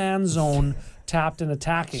command zone tapped and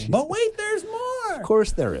attacking. But wait, there's more. Of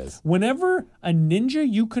course there is. Whenever a ninja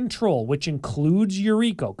you control, which includes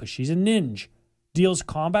Yuriko, because she's a ninja, deals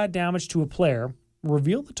combat damage to a player,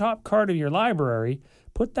 reveal the top card of your library,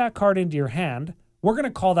 put that card into your hand. We're going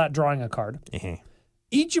to call that drawing a card.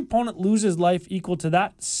 Each opponent loses life equal to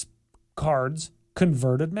that card's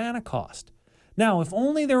converted mana cost. Now, if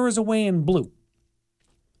only there was a way in blue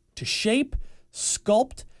to shape,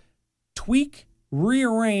 sculpt, tweak,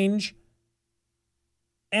 rearrange,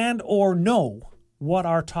 and or know what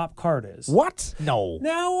our top card is. What? No.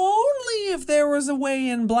 Now, only if there was a way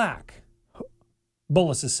in black,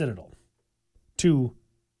 Bolas' Citadel, to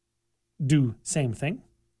do same thing.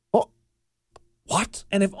 Oh, what?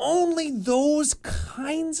 And if only those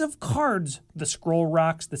kinds of cards, the Scroll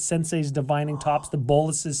Rocks, the Sensei's Divining Tops, the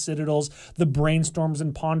Bolas' Citadels, the Brainstorms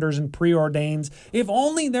and Ponders and Preordains, if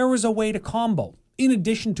only there was a way to combo, in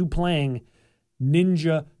addition to playing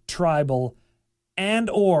Ninja, Tribal, and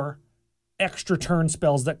or extra turn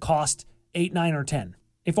spells that cost 8, 9, or 10.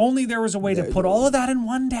 If only there was a way to put all of that in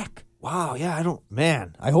one deck. Wow, yeah,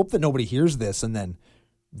 I hope that nobody hears this and then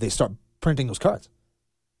they start printing those cards.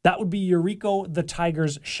 That would be Yuriko the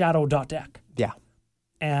Tiger's Shadow deck. Yeah.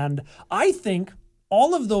 And I think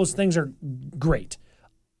all of those things are great.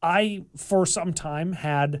 I, for some time,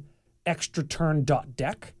 had extra turn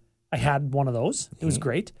deck. I had one of those. It was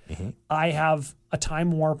great. I have a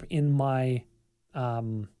Time Warp in my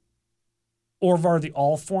Orvar the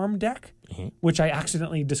All-Form deck, which I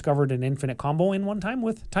accidentally discovered an infinite combo in one time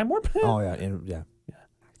with Time Warp. Oh, yeah.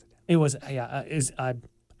 It was, I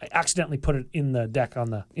accidentally put it in the deck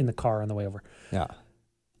in the car on the way over. Yeah.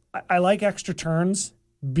 I like extra turns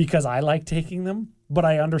because I like taking them, but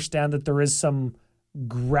I understand that there is some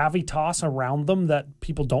gravitas around them that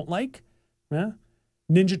people don't like. Yeah.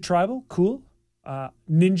 Ninja Tribal, cool.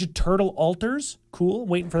 Ninja Turtle Altars, cool.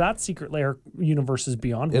 Waiting for that Secret Lair Universes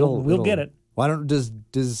Beyond. We'll get it. Why don't do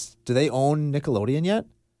they own Nickelodeon yet?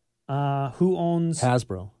 Who owns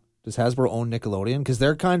Hasbro? Does Hasbro own Nickelodeon? Because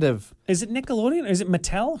they're kind of... Is it Nickelodeon? Is it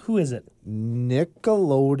Mattel? Who is it?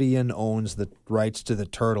 Nickelodeon owns the rights to the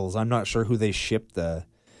Turtles. I'm not sure who they ship the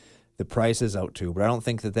prices out to, but I don't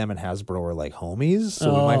think that them and Hasbro are like homies,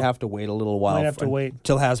 so we might have to wait a little while. Might have to wait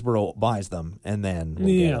till Hasbro buys them, and then we'll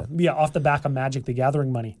get it. Yeah, off the back of Magic the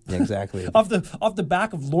Gathering money. Yeah, exactly. off the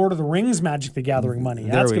back of Lord of the Rings Magic the Gathering money.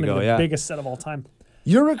 That's going to be the biggest set of all time.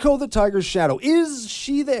 Yuriko the Tiger's Shadow. Is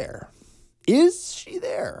she there? Is she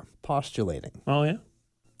there? Postulating. Oh, yeah?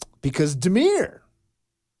 Because Dimir,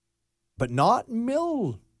 but not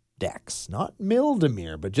Mildex, not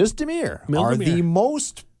Mildemir, but just Dimir, are the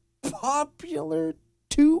most popular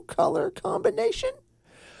 2-color combination?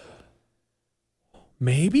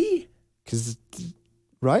 Maybe? Because,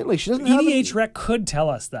 right? Like, she doesn't have... EDH Rec could tell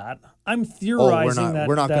us that. I'm theorizing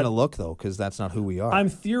we're not going to look, though, because that's not who we are. I'm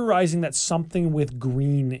theorizing that something with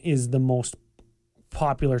green is the most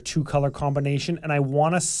popular 2-color combination, and I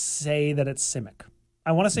want to say that it's Simic.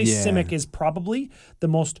 I want to say Simic is probably the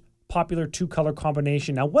most popular 2-color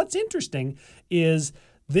combination. Now, what's interesting is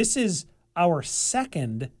this is our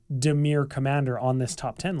second Dimir commander on this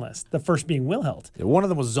top 10 list. The first being Wilhelt. Yeah, one of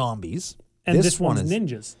them was zombies. And this one's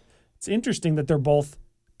ninjas. It's interesting that they're both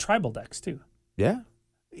tribal decks, too. Yeah.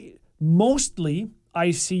 Mostly,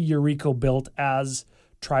 I see Yuriko built as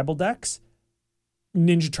tribal decks.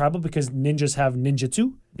 Ninja Tribal because ninjas have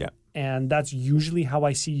ninjutsu. Yeah. And that's usually how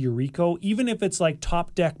I see Yuriko. Even if it's like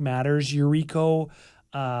top deck matters, Yuriko,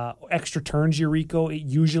 extra turns Yuriko, it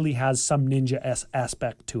usually has some ninja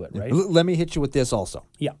aspect to it, right? Let me hit you with this also.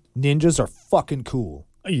 Yeah. Ninjas are fucking cool.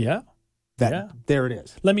 Yeah. There it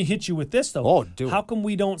is. Let me hit you with this though. Oh, do it. How come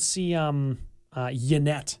we don't see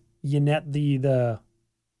Yannette? Yannette, the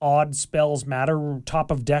odd spells matter,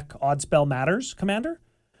 top of deck odd spell matters commander?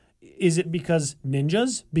 Is it because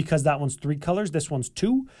ninjas? Because that one's 3 colors, this one's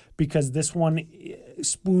 2? Because this one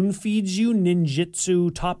spoon feeds you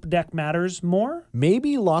ninjutsu top deck matters more?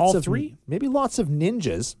 Maybe lots of 3? Maybe lots of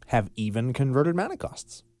ninjas have even converted mana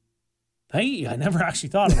costs. Hey, I never actually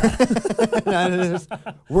thought of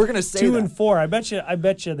that. We're gonna say 2 and 4. I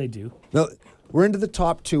bet you they do. No, we're into the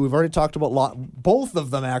top 2. We've already talked about both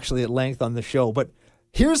of them actually at length on the show, but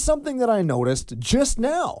here's something that I noticed just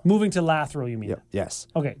now. Moving to Lathril, you mean? Yep. Yes.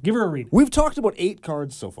 Okay, give her a read. We've talked about 8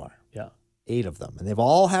 cards so far. Yeah. 8 of them. And they've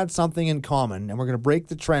all had something in common. And we're going to break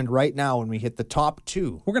the trend right now when we hit the top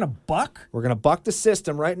 2. We're going to buck? We're going to buck the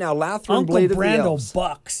system right now. Lathril Uncle Blade Brando of the Elves.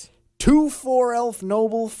 bucks. 2/4 Elf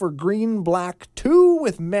Noble for green, black, 2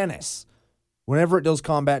 with Menace. Whenever it deals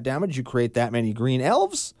combat damage, you create that many green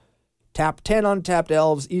elves. Tap 10 untapped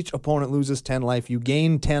elves. Each opponent loses 10 life. You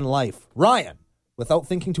gain 10 life. Ryan, without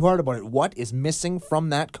thinking too hard about it, what is missing from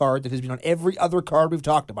that card that has been on every other card we've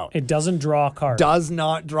talked about? It doesn't draw a card. Does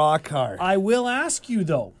not draw a card. I will ask you,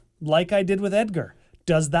 though, like I did with Edgar,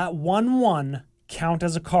 does that 1/1 count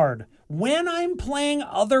as a card? When I'm playing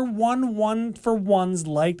other 1/1 for ones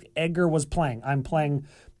like Edgar was playing, I'm playing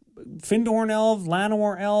Findorn Elf,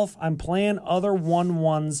 Llanowar Elf, I'm playing other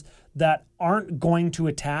 1/1s that aren't going to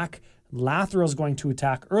attack. Lathrill's going to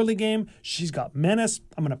attack early game. She's got Menace.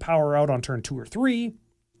 I'm going to power her out on turn 2 or 3.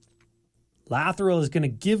 Lathrill is going to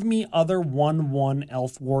give me other 1/1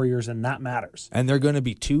 elf warriors, and that matters. And they're going to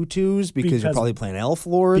be 2/2s because you're probably playing elf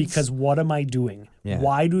lords. Because what am I doing? Yeah.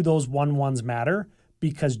 Why do those 1/1s matter?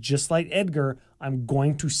 Because just like Edgar, I'm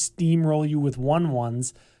going to steamroll you with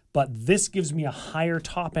 1/1s, but this gives me a higher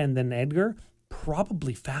top end than Edgar,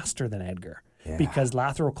 probably faster than Edgar. Yeah. Because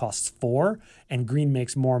Lathrill costs 4 and green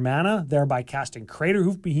makes more mana, thereby casting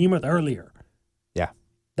Craterhoof Behemoth earlier. Yeah.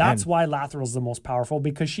 That's why Lathrill's the most powerful,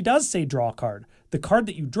 because she does say draw a card. The card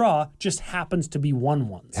that you draw just happens to be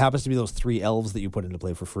 1/1s. It happens to be those 3 elves that you put into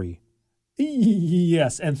play for free.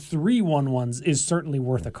 Yes, and 3 1/1s is certainly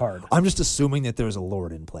worth a card. I'm just assuming that there's a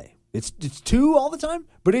lord in play. It's 2 all the time,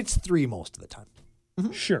 but it's 3 most of the time.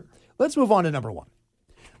 Mm-hmm. Sure. Let's move on to number 1.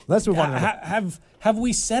 Have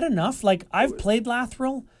we said enough? Like, I've played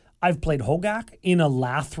Lathrill. I've played Hogak in a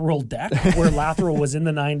Lathrill deck where Lathrill was in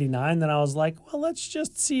the 99. Then I was like, well, let's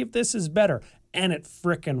just see if this is better. And it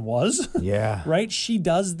frickin' was. Yeah. Right? She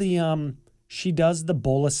does the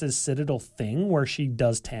Bolas's Citadel thing where she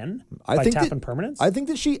does 10 by tapping permanents. I think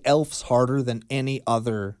that she elfs harder than any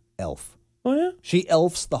other elf. Oh, yeah? She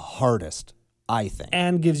elfs the hardest, I think.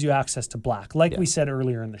 And gives you access to black, like we said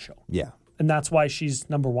earlier in the show. Yeah. And that's why she's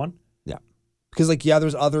number 1. Yeah. Because,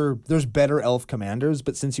 there's better elf commanders,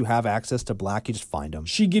 but since you have access to black, you just find them.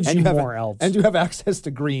 She gives you more elves. And you have access to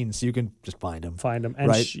green, so you can just find them. And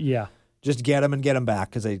right? Just get them and get them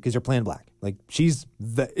back because you're playing black. Like, she's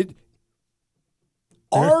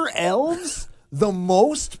Are elves the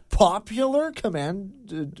most popular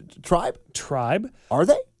tribe? Tribe? Are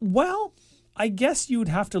they? Well, I guess you'd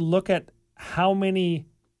have to look at how many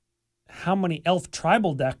elf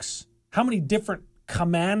tribal decks, how many different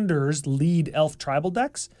commanders lead elf tribal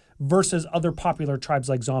decks versus other popular tribes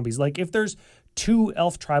like zombies. Like, if there's 2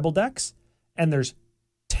 elf tribal decks and there's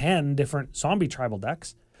 10 different zombie tribal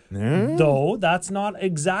decks, though that's not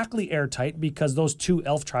exactly airtight, because those 2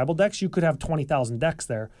 elf tribal decks, you could have 20,000 decks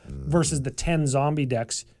there versus the 10 zombie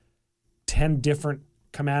decks, 10 different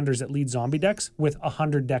commanders that lead zombie decks with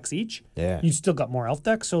 100 decks each. Yeah. You still got more elf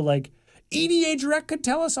decks. So, like, EDA Direct could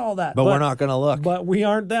tell us all that. But we're not going to look. But we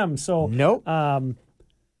aren't them. So, nope.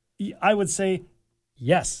 I would say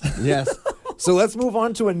yes. Yes. So let's move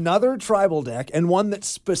on to another tribal deck, and one that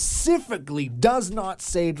specifically does not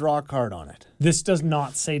say draw a card on it. This does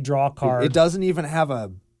not say draw a card. It doesn't even have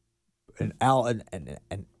an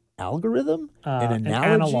algorithm, an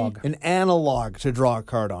analogy, an analog to draw a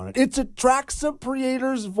card on it. It's Atraxa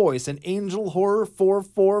Praetor's Voice, an angel horror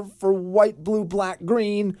 4/4 for white, blue, black,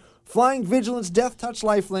 green, flying vigilance, death touch,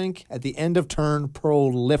 lifelink. At the end of turn,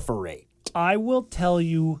 proliferate. I will tell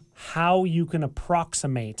you how you can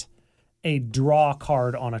approximate a draw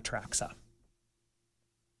card on Atraxa.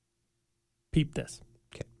 Peep this.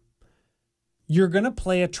 Okay. You're going to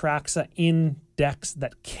play Atraxa in decks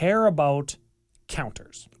that care about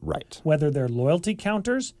counters. Right. Whether they're loyalty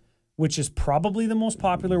counters, which is probably the most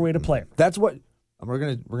popular way to play it. That's what we're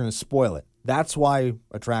gonna spoil it. That's why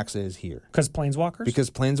Atraxa is here. Because Planeswalkers? Because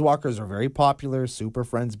Planeswalkers are very popular. Super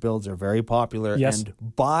Friends builds are very popular. Yes.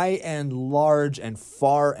 And by and large and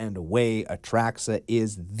far and away, Atraxa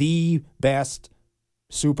is the best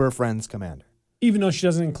Super Friends commander. Even though she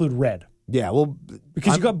doesn't include red. Yeah, well...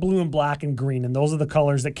 Because you got blue and black and green, and those are the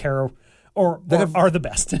colors that care or are the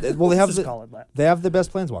best. Well, they have they have the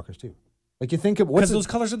best Planeswalkers, too. Like, you think of... Because those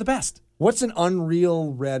colors are the best. What's an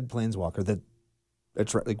unreal red Planeswalker that...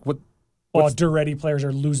 what... Duretti players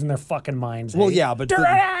are losing their fucking minds. Well, hey? yeah, but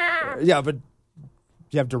but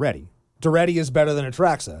you have Duretti. Duretti is better than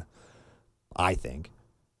Atraxa, I think.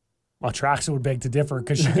 Atraxa would beg to differ,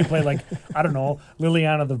 because she can play, like, I don't know,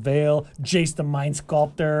 Liliana the Veil, Jace the Mind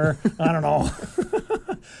Sculptor. I don't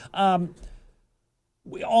know.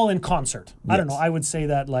 We all in concert. Yes. I don't know. I would say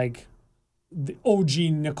that, like, the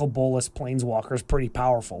OG Nicol Bolas Planeswalker is pretty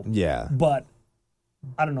powerful. Yeah, but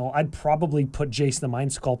I don't know. I'd probably put Jace the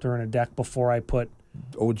Mind Sculptor in a deck before I put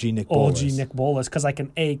OG Nick Bolas, because I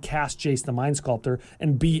can A, cast Jace the Mind Sculptor,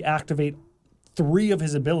 and B, activate 3 of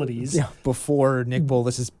his abilities. Yeah, before Nick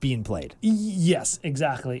Bolas is being played. Yes,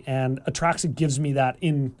 exactly. And Atraxa gives me that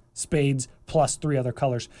in spades plus 3 other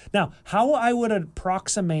colors. Now, how I would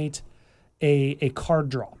approximate a card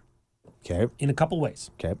draw in a couple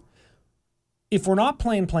ways. Okay. If we're not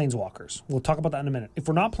playing Planeswalkers, we'll talk about that in a minute. If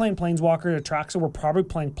we're not playing Planeswalker Atraxa, we're probably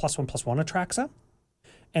playing +1/+1 Atraxa.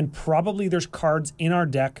 And probably there's cards in our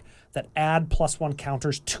deck that add +1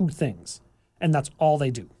 counters to things. And that's all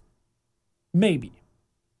they do. Maybe.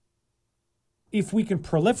 If we can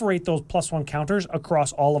proliferate those +1 counters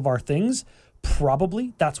across all of our things,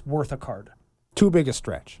 probably that's worth a card. Too big a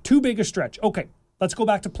stretch. Too big a stretch. Okay, let's go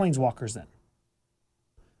back to Planeswalkers then.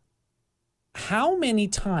 How many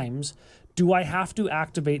times do I have to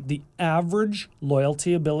activate the average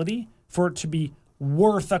loyalty ability for it to be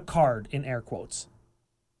worth a card, in air quotes?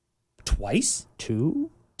 Twice? Two?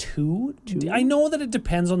 I know that it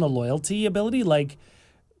depends on the loyalty ability. Like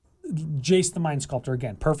Jace the Mind Sculptor,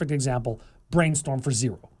 again, perfect example. Brainstorm for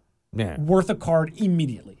 0. Yeah. Worth a card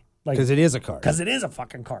immediately. Because it is a card. Because it is a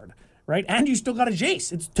fucking card, right? And you still got a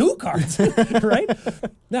Jace. It's 2 cards, right?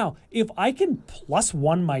 Now, if I can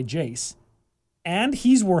 +1 my Jace, and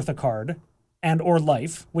he's worth a card, and or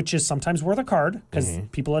life, which is sometimes worth a card, because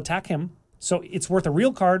people attack him. So it's worth a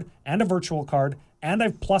real card and a virtual card, and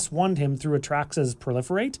I've +1'd him through Atraxa's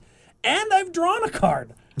Proliferate, and I've drawn a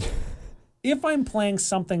card. If I'm playing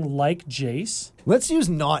something like Jace... Let's use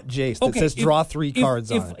not Jace that says draw 3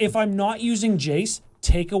 cards on it. If I'm not using Jace,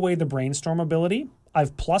 take away the Brainstorm ability.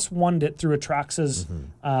 I've +1'd it through Atraxa's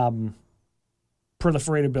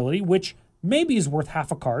Proliferate ability, which maybe is worth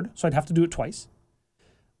half a card, so I'd have to do it twice.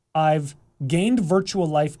 I've gained virtual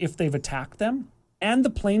life if they've attacked them, and the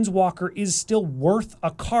Planeswalker is still worth a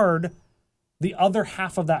card, the other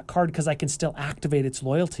half of that card, because I can still activate its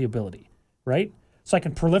loyalty ability, right? So I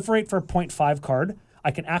can proliferate for a 0.5 card,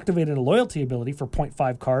 I can activate a loyalty ability for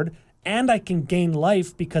 0.5 card, and I can gain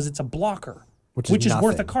life because it's a blocker, which is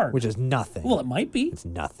worth a card. Which is nothing. Well, it might be. It's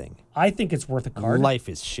nothing. I think it's worth a card. Life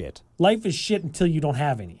is shit. Life is shit until you don't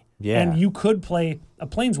have any. Yeah. And you could play a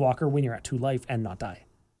Planeswalker when you're at 2 life and not die.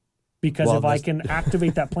 Because if I can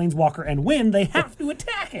activate that Planeswalker and win, they have to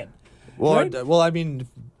attack it. Well, right? I mean,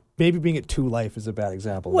 maybe being at 2 life is a bad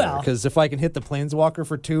example. Well, because if I can hit the Planeswalker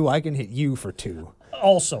for 2, I can hit you for 2.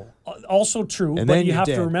 Also true. And but then you you're have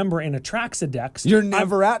dead. to remember in Atraxa decks, you're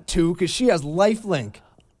never at 2 because she has lifelink.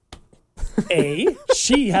 A,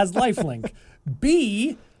 she has lifelink.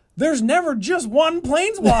 B, there's never just one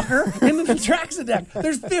Planeswalker in the Atraxa deck.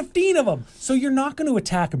 There's 15 of them. So you're not going to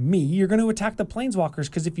attack me. You're going to attack the Planeswalkers,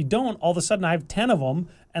 because if you don't, all of a sudden I have 10 of them,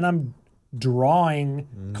 and I'm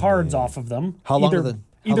drawing cards off of them. How long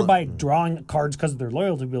Either by drawing cards because of their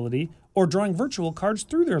loyalty ability, or drawing virtual cards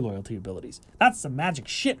through their loyalty abilities. That's some magic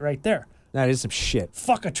shit right there. That is some shit.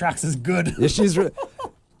 Fuck, Atraxa's good. Yeah,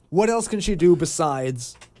 what else can she do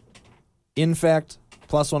besides Infect,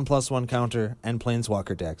 +1/+1 counter, and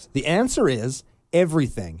Planeswalker decks? The answer is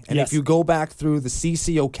everything. And if you go back through the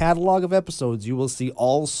CCO catalog of episodes, you will see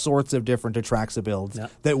all sorts of different Atraxa builds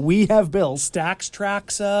that we have built.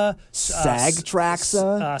 Stax-Traxa.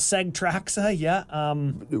 Sag-Traxa. Seg-Traxa, yeah.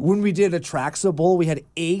 When we did Atraxa Bowl, we had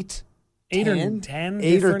 8 or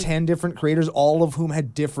 10 different creators, all of whom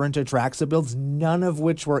had different Atraxa builds, none of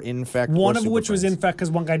which were Infect. One of which was Infect because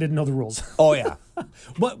one guy didn't know the rules. Oh, yeah.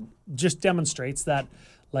 But just demonstrates that,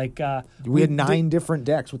 like... we had 9 different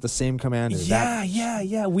decks with the same commander.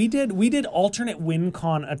 Yeah. We did alternate win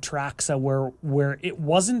con Atraxa where it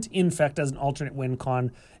wasn't Infect as an alternate win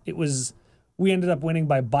con. It was... We ended up winning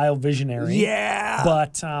by Biovisionary. Yeah!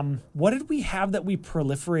 But what did we have that we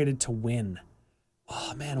proliferated to win?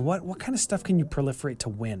 Oh, man, what kind of stuff can you proliferate to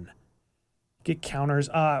win? Get counters.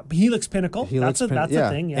 Helix Pinnacle. That's a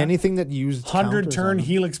thing, yeah. Anything that used 100-turn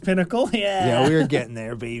Helix Pinnacle. Yeah. Yeah, we were getting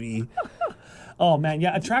there, baby. Oh, man,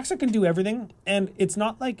 yeah. Atraxa can do everything, and it's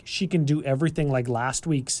not like she can do everything like last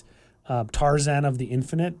week's Tarzan of the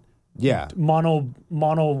Infinite. Yeah. Mono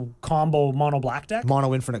combo, mono black deck.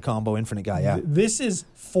 Mono infinite combo, infinite guy, yeah. This is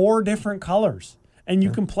 4 different colors. And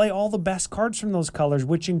you can play all the best cards from those colors,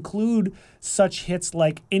 which include such hits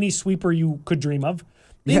like any sweeper you could dream of,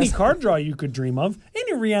 any card draw you could dream of,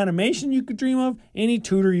 any reanimation you could dream of, any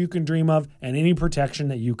tutor you can dream of, and any protection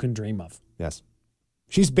that you can dream of. Yes.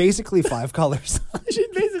 She's basically 5 colors. She's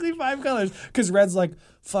basically 5 colors. Because Red's like,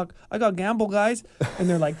 fuck, I got gamble, guys. And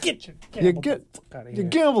they're like, get your gamble out of here. You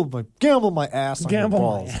gamble my ass on your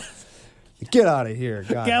balls. Get out of here.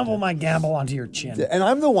 God. Gamble onto your chin. And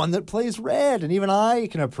I'm the one that plays red, and even I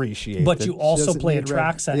can appreciate But you also play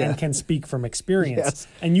Atraxa and can speak from experience. Yes.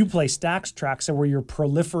 And you play Stax-Traxa where you're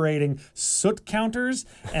proliferating soot counters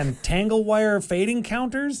and Tanglewire fading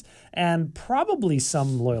counters and probably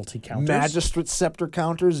some loyalty counters. Magistrate Scepter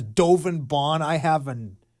counters, Dovin Bond. I have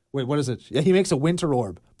an Wait, what is it? Yeah, he makes a winter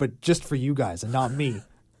orb, but just for you guys and not me.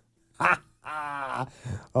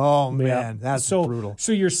 Oh, man, that's brutal.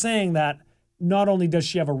 So you're saying that not only does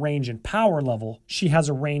she have a range in power level, she has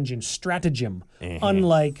a range in stratagem,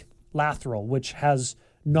 unlike Lathril, which has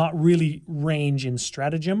not really range in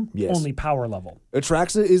stratagem, only power level.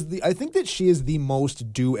 Atraxa is I think that she is the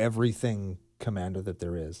most do everything commander that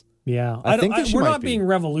there is. Yeah, we're not being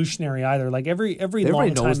revolutionary either. Like every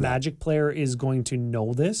long-time Magic player is going to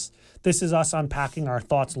know this. This is us unpacking our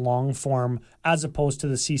thoughts long form as opposed to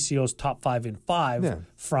the CCO's top 5 in 5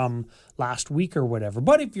 from last week or whatever.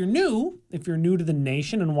 But if you're new to the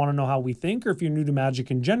nation and want to know how we think, or if you're new to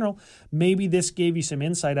Magic in general, maybe this gave you some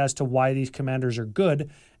insight as to why these commanders are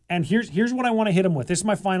good. And here's what I want to hit them with. This is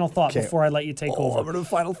my final thought before I let you take over. I'm going to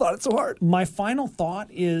final thought. It's so hard. My final thought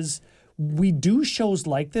is, we do shows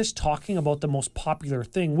like this talking about the most popular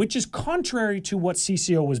thing, which is contrary to what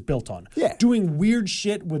CCO was built on. Yeah. Doing weird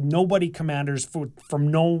shit with nobody commanders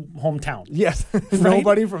from no hometown. Yes.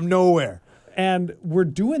 Nobody from nowhere. And we're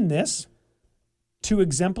doing this to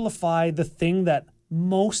exemplify the thing that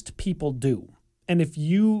most people do. And if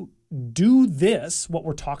you do this, what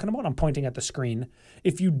we're talking about, I'm pointing at the screen.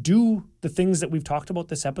 If you do the things that we've talked about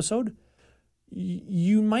this episode,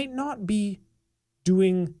 you might not be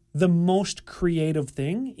doing the most creative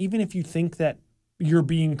thing, even if you think that you're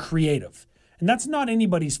being creative. And that's not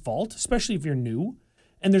anybody's fault, especially if you're new.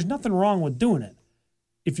 And there's nothing wrong with doing it.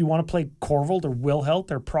 If you want to play Corvold or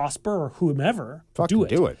Wilhelt or Prosper or whomever, do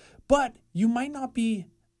it. But you might not be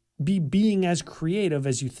being as creative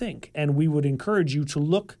as you think. And we would encourage you to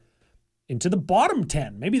look into the bottom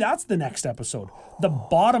 10. Maybe that's the next episode. The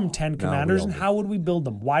bottom 10 commanders, and how would we build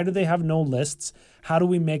them? Why do they have no lists? How do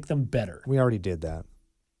we make them better? We already did that.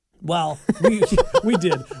 Well, we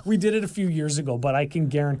did. We did it a few years ago, but I can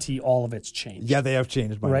guarantee all of it's changed. Yeah, they have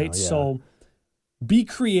changed by now. Right? Yeah. So be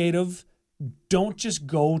creative. Don't just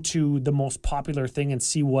go to the most popular thing and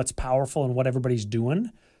see what's powerful and what everybody's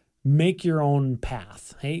doing. Make your own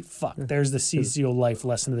path. Hey, fuck. There's the CCO life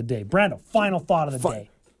lesson of the day. Brando, final thought of the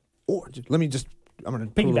day. Or let me just, I'm going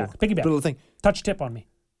to piggyback. Put a little thing. Touch tip on me.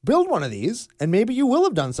 Build one of these, and maybe you will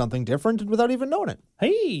have done something different without even knowing it.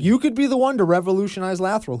 Hey. You could be the one to revolutionize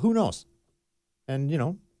Lathril. Who knows? And,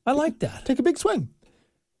 I like that. Take a big swing.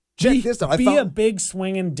 Check this out. Be a big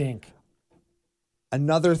swinging dink.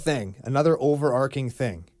 Another thing, another overarching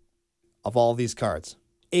thing of all these cards.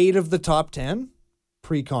 8 of the top 10,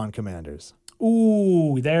 pre-con commanders.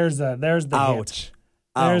 Ooh, there's the Ouch. hit.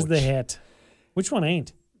 There's the hit. Which one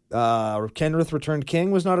ain't? Kenrith Returned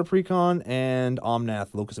King was not a precon, and Omnath,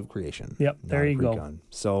 Locus of Creation. Yep, there you go.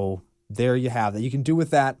 So there you have that. You can do with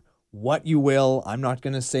that what you will. I'm not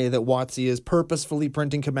going to say that WotC is purposefully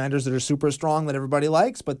printing commanders that are super strong that everybody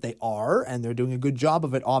likes, but they are, and they're doing a good job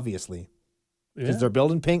of it, obviously. Because they're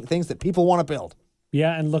building things that people want to build.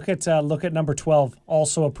 Yeah, and look at number 12,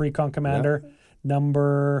 also a precon commander.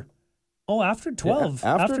 Yeah. After 12.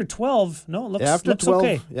 Yeah, after 12, no, looks 12,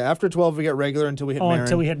 okay. Yeah, after 12 we get regular until we hit Marin.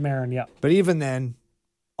 Until we hit Marin, yeah. But even then,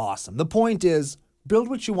 awesome. The point is, build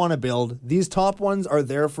what you want to build. These top ones are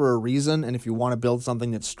there for a reason, and if you want to build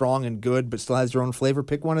something that's strong and good but still has your own flavor,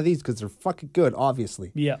 pick one of these because they're fucking good,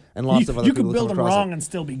 obviously. Yeah. And lots of other people you can build them wrong and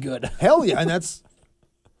still be good. Hell yeah, and that's...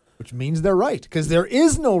 Which means they're right, because there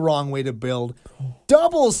is no wrong way to build.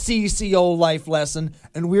 Double CCO life lesson,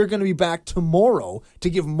 and we're going to be back tomorrow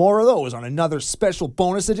to give more of those on another special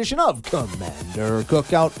bonus edition of Commander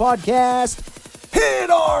Cookout Podcast.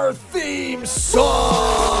 Hit our theme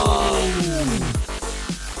song!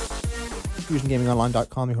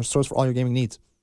 FusionGamingOnline.com, your source for all your gaming needs.